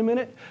why in a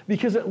minute,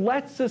 because it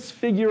lets us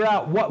figure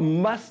out what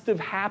must have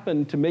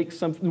happened to make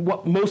something,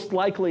 what most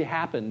likely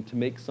happened to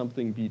make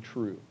something be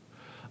true.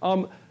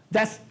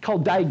 That's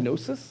called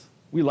diagnosis.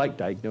 We like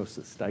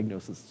diagnosis.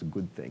 Diagnosis is a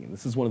good thing, and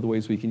this is one of the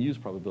ways we can use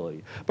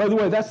probability. By the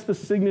way, that's the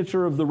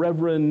signature of the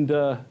Reverend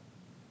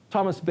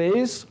Thomas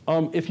Bayes.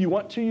 If you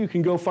want to, you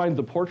can go find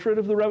the portrait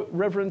of the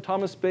Reverend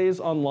Thomas Bayes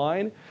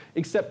online,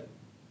 except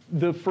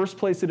the first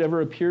place it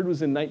ever appeared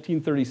was in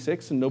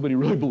 1936, and nobody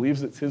really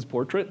believes it's his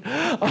portrait.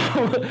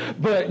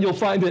 But you'll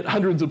find it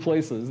hundreds of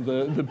places,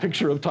 the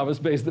picture of Thomas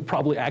Bayes that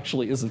probably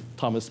actually isn't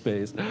Thomas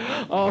Bayes.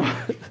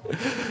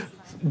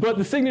 But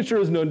the signature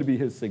is known to be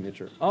his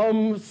signature.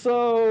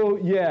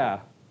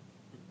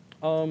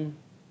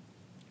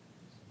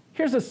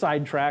 Here's a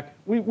sidetrack.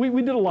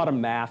 We did a lot of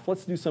math.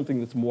 Let's do something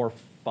that's more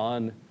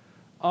fun.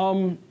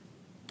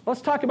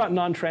 let's talk about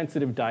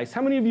non-transitive dice.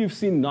 How many of you have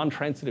seen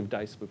non-transitive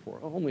dice before?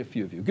 Oh, only a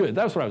few of you. Good.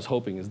 That's what I was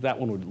hoping, is that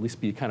one would at least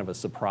be kind of a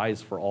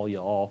surprise for all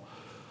y'all.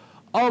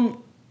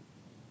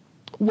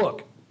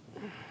 Look,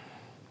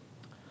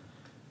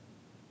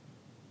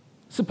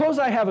 suppose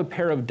I have a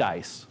pair of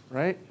dice,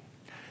 right?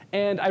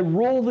 And I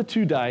roll the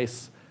 2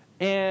 dice,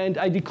 and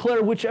I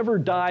declare whichever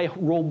die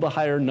rolled the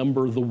higher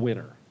number the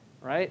winner,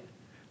 right?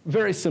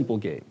 Very simple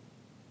game,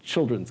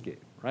 children's game,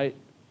 right?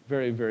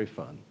 Very, very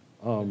fun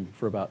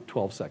for about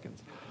 12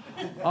 seconds.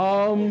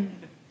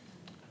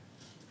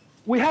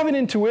 We have an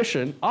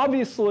intuition.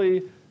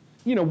 Obviously,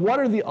 what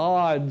are the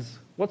odds?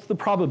 What's the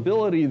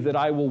probability that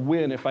I will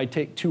win if I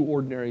take 2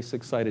 ordinary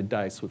 6-sided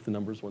dice with the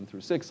numbers 1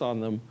 through 6 on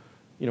them?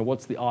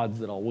 What's the odds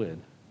that I'll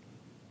win?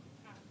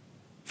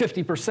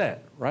 50%,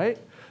 right?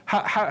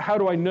 How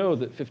do I know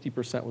that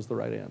 50% was the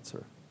right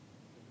answer?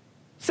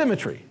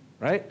 Symmetry,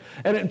 right?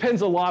 And it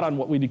depends a lot on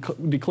what we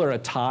declare a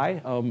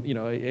tie.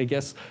 I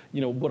guess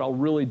what I'll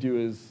really do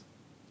is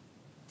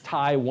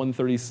tie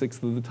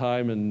 1/36 of the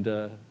time, and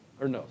or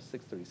no,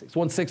 6/36,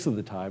 1/6 of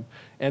the time,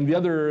 and the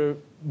other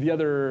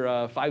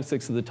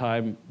 5/6 of the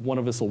time, one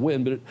of us will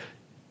win. But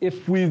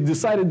if we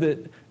decided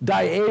that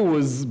die A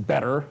was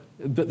better,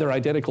 that they're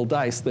identical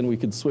dice, then we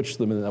could switch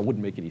them, and that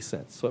wouldn't make any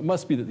sense. So it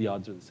must be that the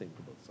odds are the same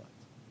for both sides.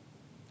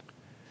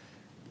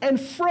 And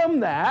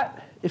from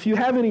that, if you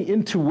have any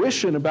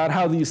intuition about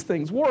how these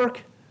things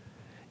work,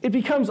 it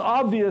becomes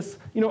obvious.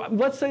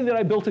 Let's say that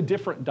I built a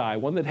different die,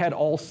 one that had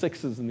all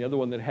 6s and the other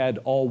one that had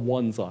all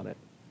 1s on it.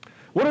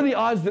 What are the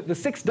odds that the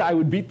 6 die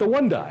would beat the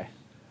 1 die?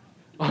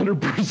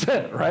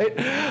 100%, right?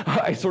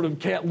 I sort of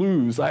can't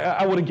lose.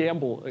 I want to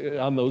gamble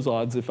on those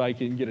odds if I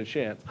can get a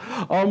chance.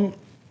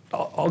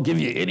 I'll give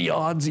you any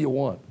odds you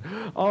want.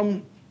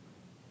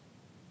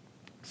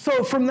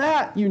 So from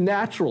that, you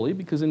naturally,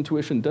 because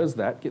intuition does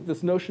that, get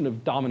this notion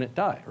of dominant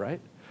die,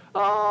 right?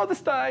 Oh, this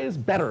die is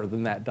better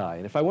than that die.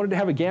 And if I wanted to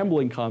have a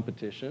gambling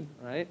competition,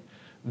 right,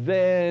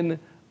 then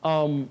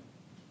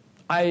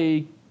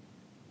I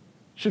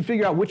should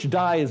figure out which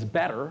die is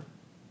better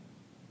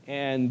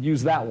and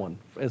use that one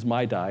as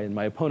my die, and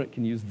my opponent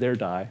can use their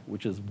die,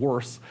 which is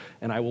worse,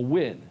 and I will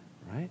win,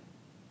 right?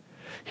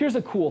 Here's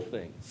a cool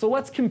thing. So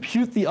let's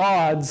compute the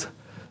odds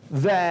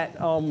that,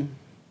 and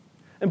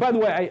by the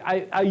way,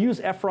 I use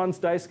Efron's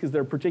dice because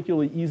they're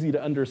particularly easy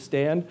to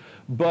understand,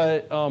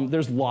 but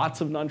there's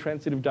lots of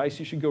non-transitive dice.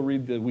 You should go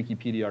read the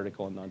Wikipedia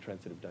article on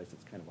non-transitive dice.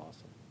 It's kind of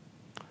awesome.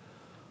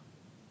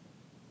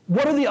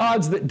 What are the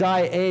odds that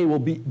die A will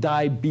beat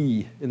die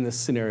B in this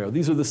scenario?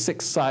 These are the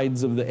 6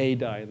 sides of the A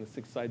die and the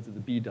 6 sides of the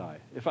B die.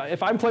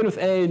 If I'm playing with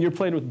A and you're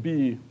playing with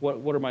B,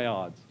 what are my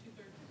odds?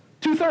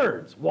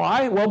 2/3.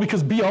 Why? Well,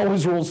 because B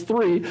always rolls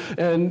 3,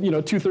 and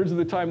 2/3 of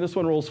the time this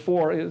one rolls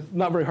 4. It's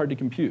not very hard to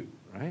compute,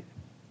 right?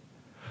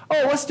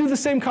 Oh, let's do the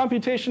same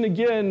computation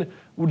again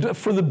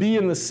for the B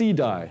and the C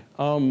die.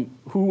 Who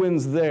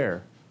wins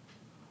there?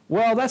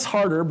 Well, that's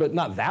harder, but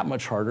not that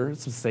much harder.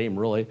 It's the same,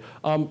 really.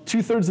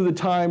 2/3 of the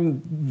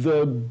time,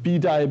 the B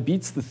die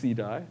beats the C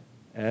die,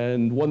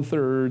 and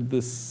 1/3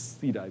 the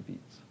C die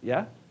beats.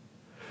 Yeah?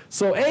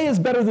 So A is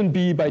better than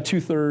B by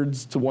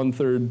 2/3 to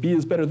 1/3. B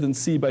is better than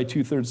C by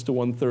 2/3 to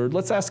 1/3.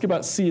 Let's ask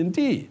about C and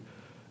D.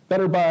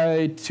 Better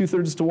by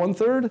 2/3 to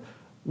 1/3?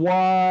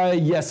 Why,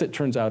 yes, it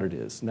turns out it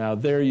is. Now,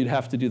 there you'd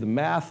have to do the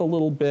math a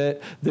little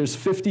bit. There's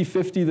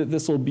 50-50 that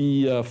this will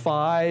be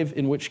 5,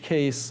 in which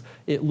case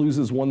it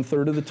loses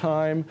 1/3 of the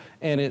time.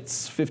 And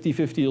it's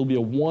 50-50, it'll be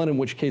a 1, in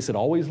which case it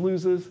always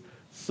loses.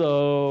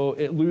 So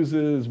it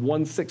loses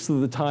 1/6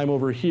 of the time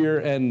over here,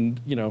 and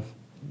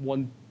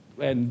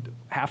and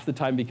half the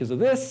time because of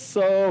this.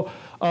 So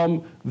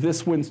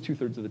this wins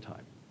 2/3 of the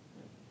time.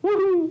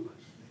 Woohoo!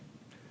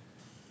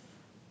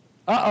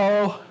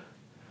 Uh-oh.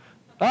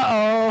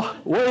 Uh-oh,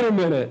 wait a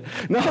minute.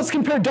 Now let's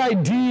compare die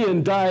D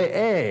and die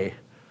A.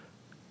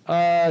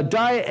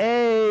 Die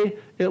A,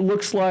 it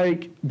looks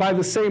like, by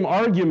the same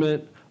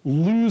argument,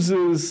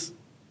 loses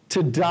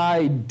to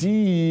die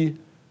D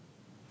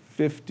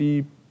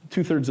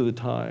 2/3 of the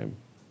time.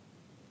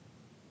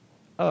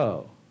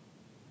 Oh.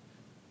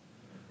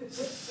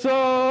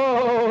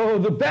 So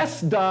the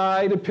best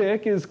die to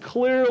pick is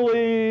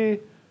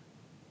clearly,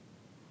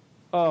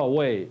 oh,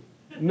 wait,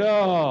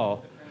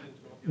 no.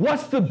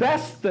 What's the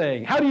best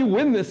thing? How do you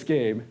win this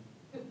game?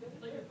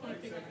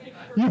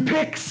 You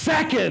pick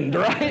second,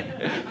 right?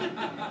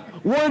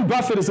 Warren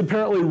Buffett is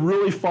apparently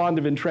really fond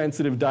of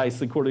intransitive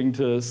dice, according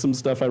to some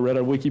stuff I read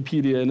on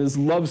Wikipedia,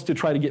 and loves to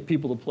try to get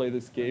people to play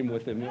this game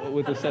with him,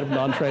 with a set of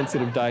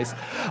non-transitive dice,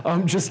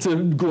 just to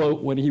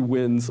gloat when he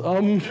wins.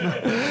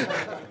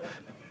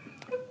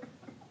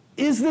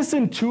 Is this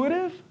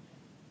intuitive?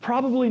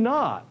 Probably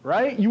not,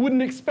 right? You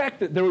wouldn't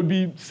expect that there would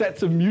be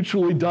sets of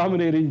mutually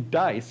dominating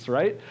dice,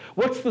 right?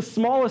 What's the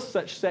smallest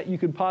such set you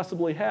could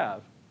possibly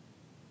have?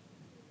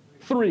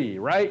 3,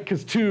 right?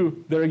 Because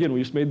 2, there again, we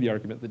just made the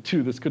argument that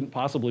 2, this couldn't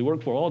possibly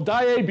work for. Well,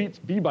 die A beats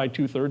B by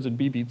 2/3 and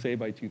B beats A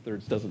by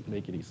 2/3 doesn't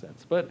make any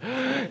sense. But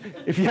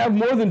if you have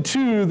more than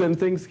 2, then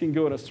things can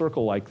go in a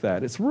circle like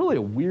that. It's really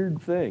a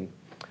weird thing.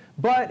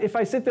 But if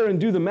I sit there and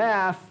do the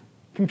math,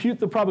 compute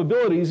the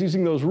probabilities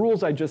using those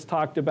rules I just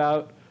talked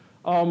about,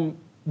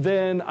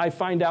 then I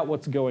find out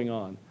what's going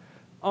on.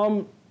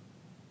 I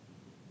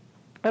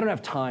don't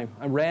have time.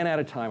 I ran out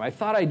of time. I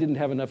thought I didn't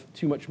have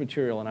too much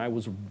material, and I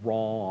was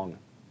wrong.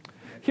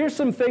 Here's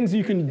some things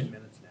you can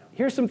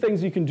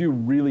do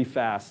really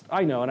fast.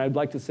 I know, and I'd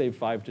like to save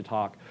 5 to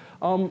talk.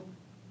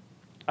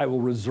 I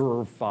will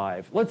reserve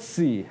 5. Let's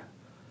see.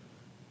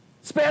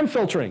 Spam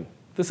filtering.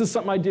 This is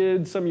something I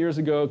did some years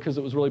ago because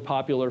it was really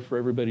popular for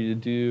everybody to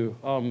do.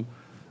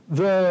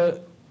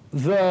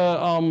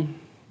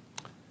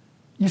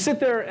 You sit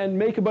there and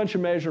make a bunch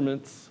of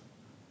measurements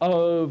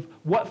of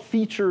what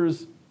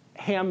features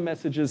ham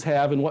messages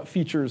have and what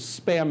features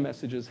spam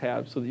messages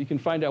have so that you can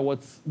find out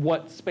what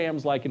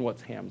spam's like and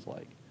what's ham's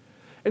like.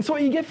 And so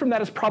what you get from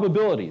that is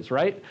probabilities,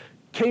 right?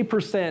 K%,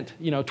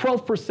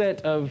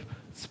 12% of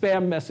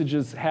spam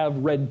messages have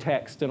red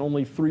text and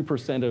only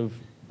 3% of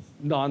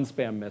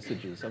non-spam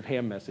messages, of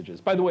ham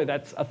messages. By the way,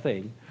 that's a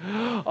thing.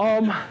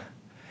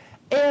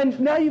 And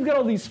now you've got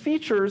all these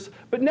features,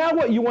 but now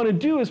what you want to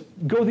do is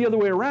go the other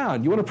way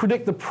around. You want to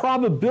predict the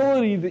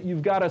probability that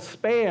you've got a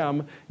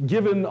spam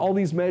given all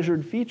these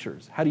measured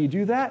features. How do you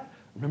do that?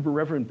 Remember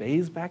Reverend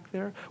Bayes back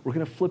there? We're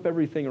going to flip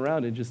everything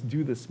around and just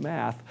do this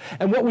math.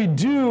 And what we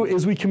do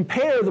is we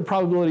compare the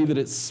probability that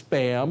it's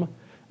spam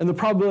and the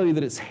probability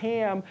that it's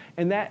ham,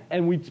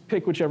 and we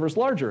pick whichever is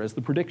larger as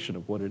the prediction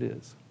of what it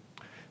is.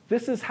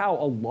 This is how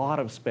a lot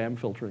of spam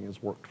filtering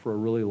has worked for a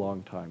really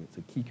long time. It's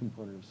a key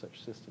component of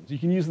such systems. You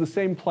can use the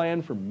same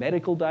plan for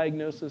medical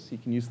diagnosis. You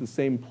can use the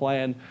same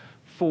plan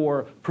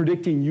for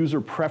predicting user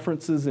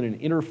preferences in an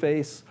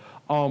interface.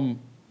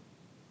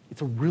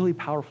 It's a really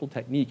powerful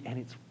technique, and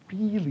it's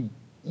really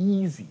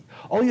easy.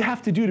 All you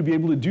have to do to be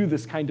able to do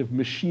this kind of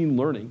machine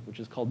learning, which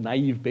is called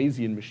naive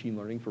Bayesian machine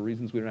learning for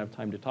reasons we don't have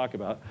time to talk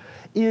about,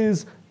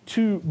 is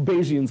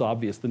Bayesian's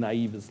obvious, the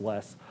naive is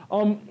less,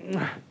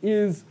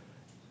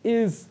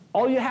 is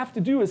all you have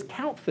to do is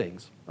count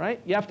things,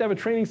 right? You have to have a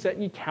training set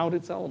and you count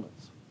its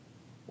elements.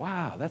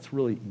 Wow, that's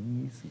really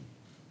easy.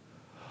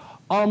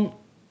 I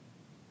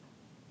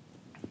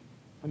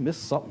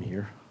missed something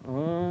here.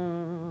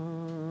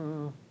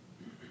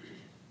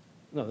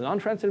 No, the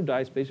non-transitive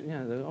dice, basically,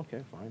 yeah,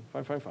 okay,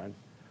 fine.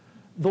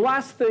 The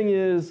last thing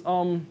is,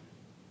 I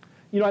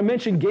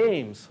mentioned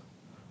games.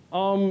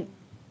 You'd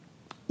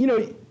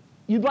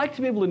like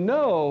to be able to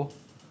know,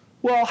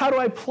 well, how do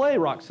I play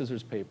rock,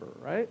 scissors, paper,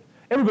 right?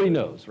 Everybody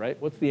knows, right?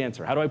 What's the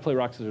answer? How do I play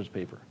rock, scissors,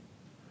 paper?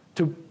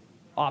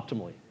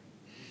 Optimally.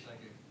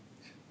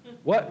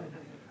 What?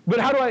 But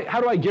how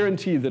do I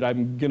guarantee that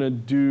I'm going to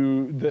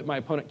do, that my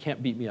opponent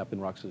can't beat me up in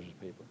rock, scissors,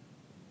 paper?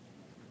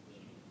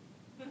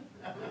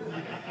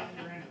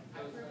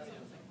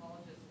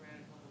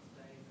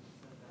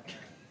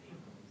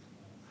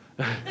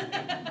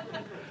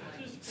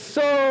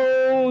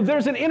 So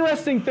there's an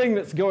interesting thing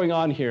that's going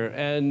on here,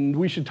 and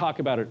we should talk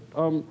about it.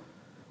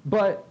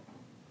 But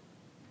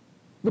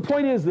the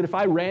point is that if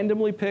I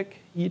randomly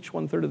pick each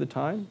 1/3 of the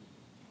time,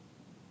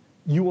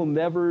 you will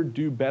never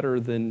do better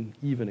than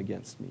even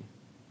against me.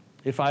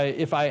 If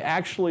I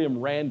actually am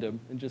random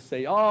and just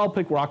say, oh, I'll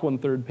pick rock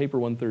 1/3, paper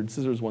 1/3,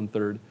 scissors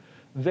 1/3,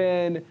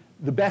 then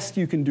the best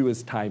you can do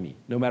is tie me,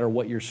 no matter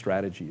what your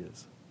strategy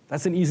is.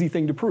 That's an easy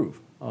thing to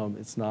prove.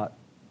 It's not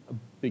a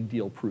big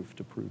deal proof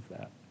to prove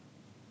that.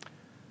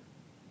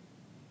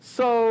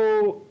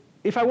 So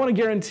if I want to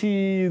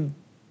guarantee,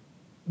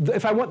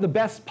 if I want the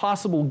best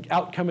possible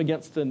outcome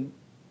against an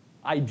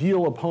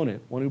ideal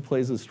opponent, one who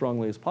plays as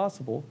strongly as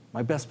possible,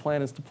 my best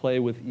plan is to play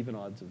with even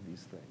odds of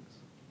these things.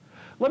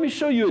 Let me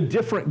show you a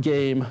different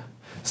game.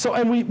 So,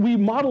 and we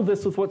model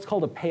this with what's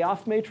called a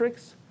payoff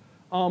matrix.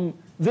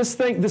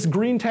 This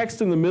green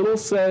text in the middle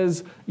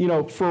says,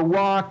 for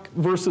rock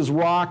versus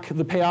rock,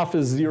 the payoff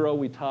is 0,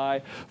 we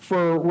tie.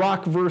 For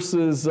rock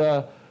versus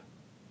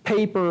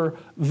paper,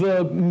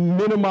 the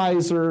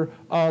minimizer,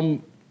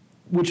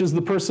 which is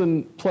the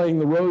person playing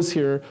the rows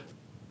here,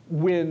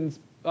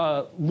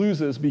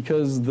 loses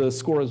because the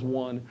score is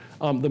 1,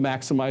 the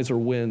maximizer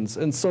wins,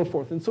 and so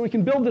forth. And so we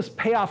can build this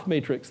payoff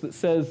matrix that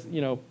says,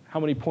 how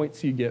many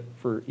points you get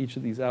for each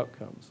of these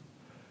outcomes.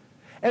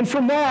 And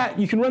from that,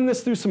 you can run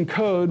this through some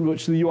code,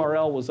 which the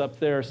URL was up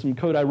there, some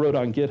code I wrote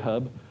on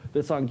GitHub,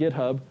 that's on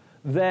GitHub,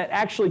 that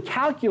actually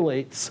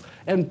calculates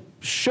and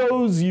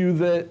shows you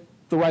that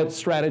the right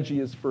strategy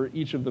is for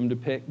each of them to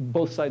pick,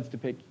 both sides to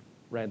pick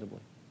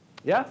randomly.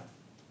 Yeah?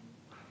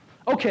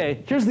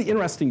 Okay, here's the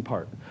interesting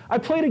part. I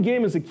played a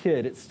game as a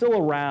kid, it's still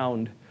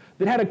around,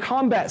 that had a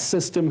combat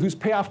system whose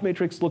payoff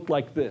matrix looked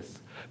like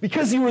this.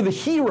 Because you were the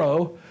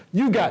hero,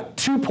 you got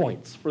 2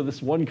 points for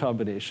this one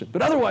combination.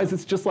 But otherwise,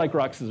 it's just like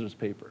rock, scissors,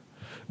 paper.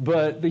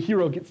 But the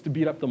hero gets to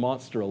beat up the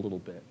monster a little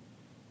bit.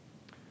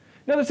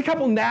 Now, there's a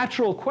couple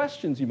natural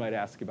questions you might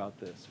ask about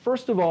this.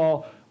 First of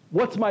all,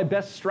 what's my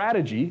best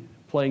strategy,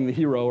 playing the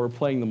hero or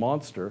playing the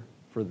monster,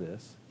 for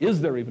this?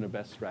 Is there even a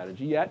best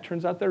strategy? Yeah, it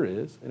turns out there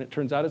is, and it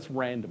turns out it's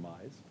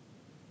randomized.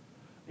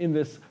 In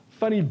this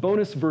funny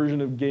bonus version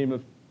of Game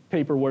of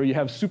Paper where you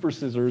have super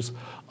scissors,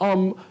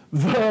 one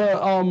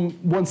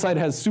side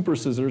has super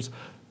scissors.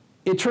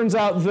 it turns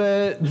out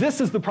that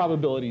this is the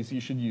probabilities you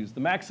should use.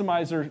 The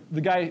maximizer,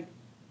 the guy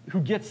who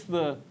gets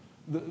the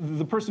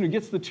person who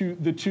gets the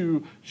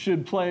two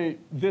should play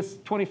this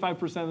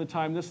 25% of the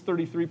time, this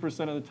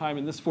 33% of the time,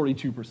 and this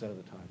 42% of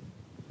the time.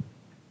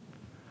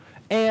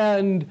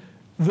 And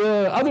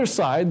the other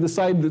side, the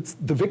side that's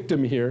the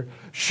victim here,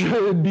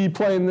 should be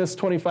playing this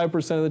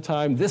 25% of the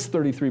time, this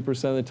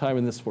 33% of the time,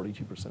 and this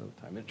 42% of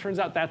the time. And it turns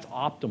out that's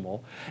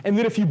optimal. And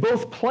that if you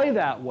both play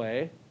that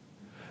way,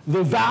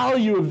 the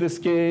value of this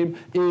game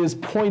is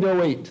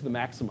 0.08 to the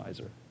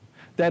maximizer.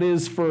 That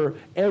is, for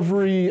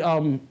every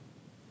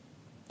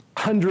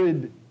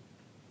 100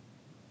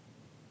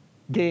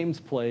 games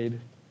played,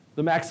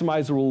 the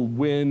maximizer will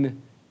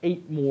win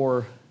 8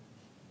 more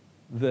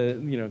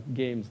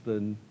games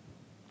than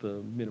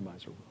the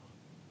minimizer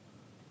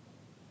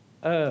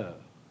will.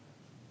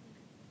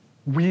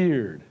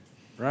 Weird,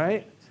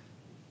 right?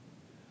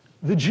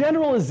 The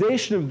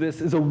generalization of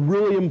this is a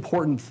really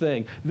important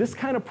thing. This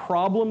kind of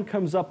problem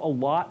comes up a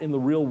lot in the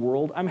real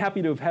world. I'm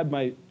happy to have had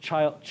my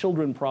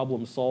children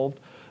problem solved,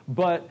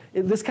 but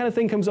this kind of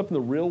thing comes up in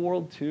the real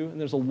world too, and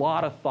there's a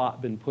lot of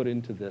thought been put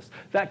into this.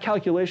 That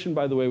calculation,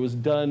 by the way, was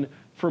done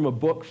from a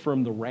book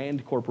from the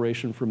Rand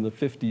Corporation from the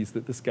 50s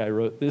that this guy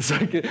wrote.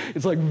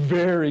 It's like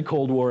very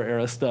Cold War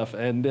era stuff,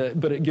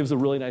 but it gives a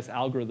really nice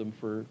algorithm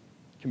for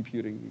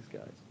computing these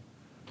guys.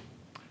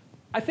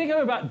 I think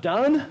I'm about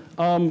done.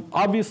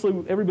 Obviously,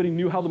 everybody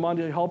knew how the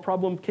Monty Hall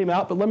problem came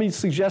out, but let me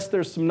suggest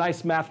there's some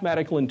nice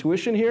mathematical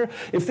intuition here.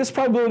 If this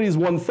probability is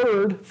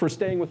 1/3 for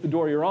staying with the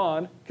door you're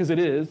on, because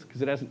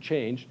it hasn't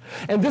changed,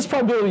 and this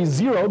probability is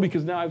 0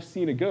 because now I've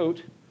seen a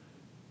goat,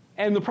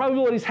 and the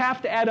probabilities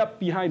have to add up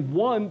behind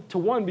 1 to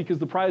 1 because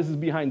the prize is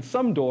behind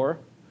some door,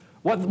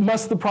 what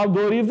must the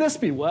probability of this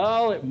be?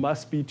 Well, it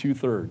must be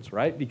 2/3,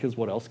 right? Because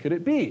what else could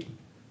it be?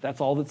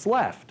 That's all that's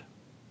left.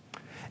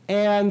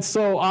 And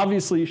so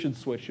obviously you should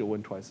switch, you'll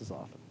win twice as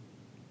often.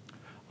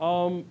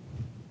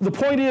 The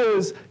point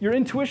is, your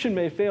intuition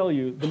may fail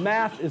you. The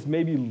math is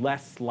maybe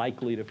less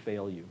likely to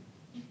fail you.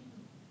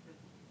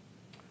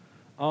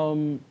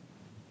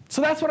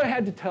 So that's what I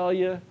had to tell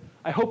you.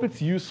 I hope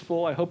it's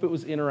useful. I hope it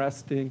was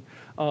interesting.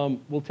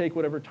 We'll take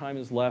whatever time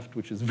is left,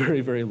 which is very,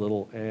 very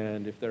little.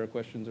 And if there are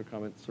questions or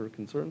comments or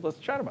concerns, let's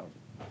chat about it.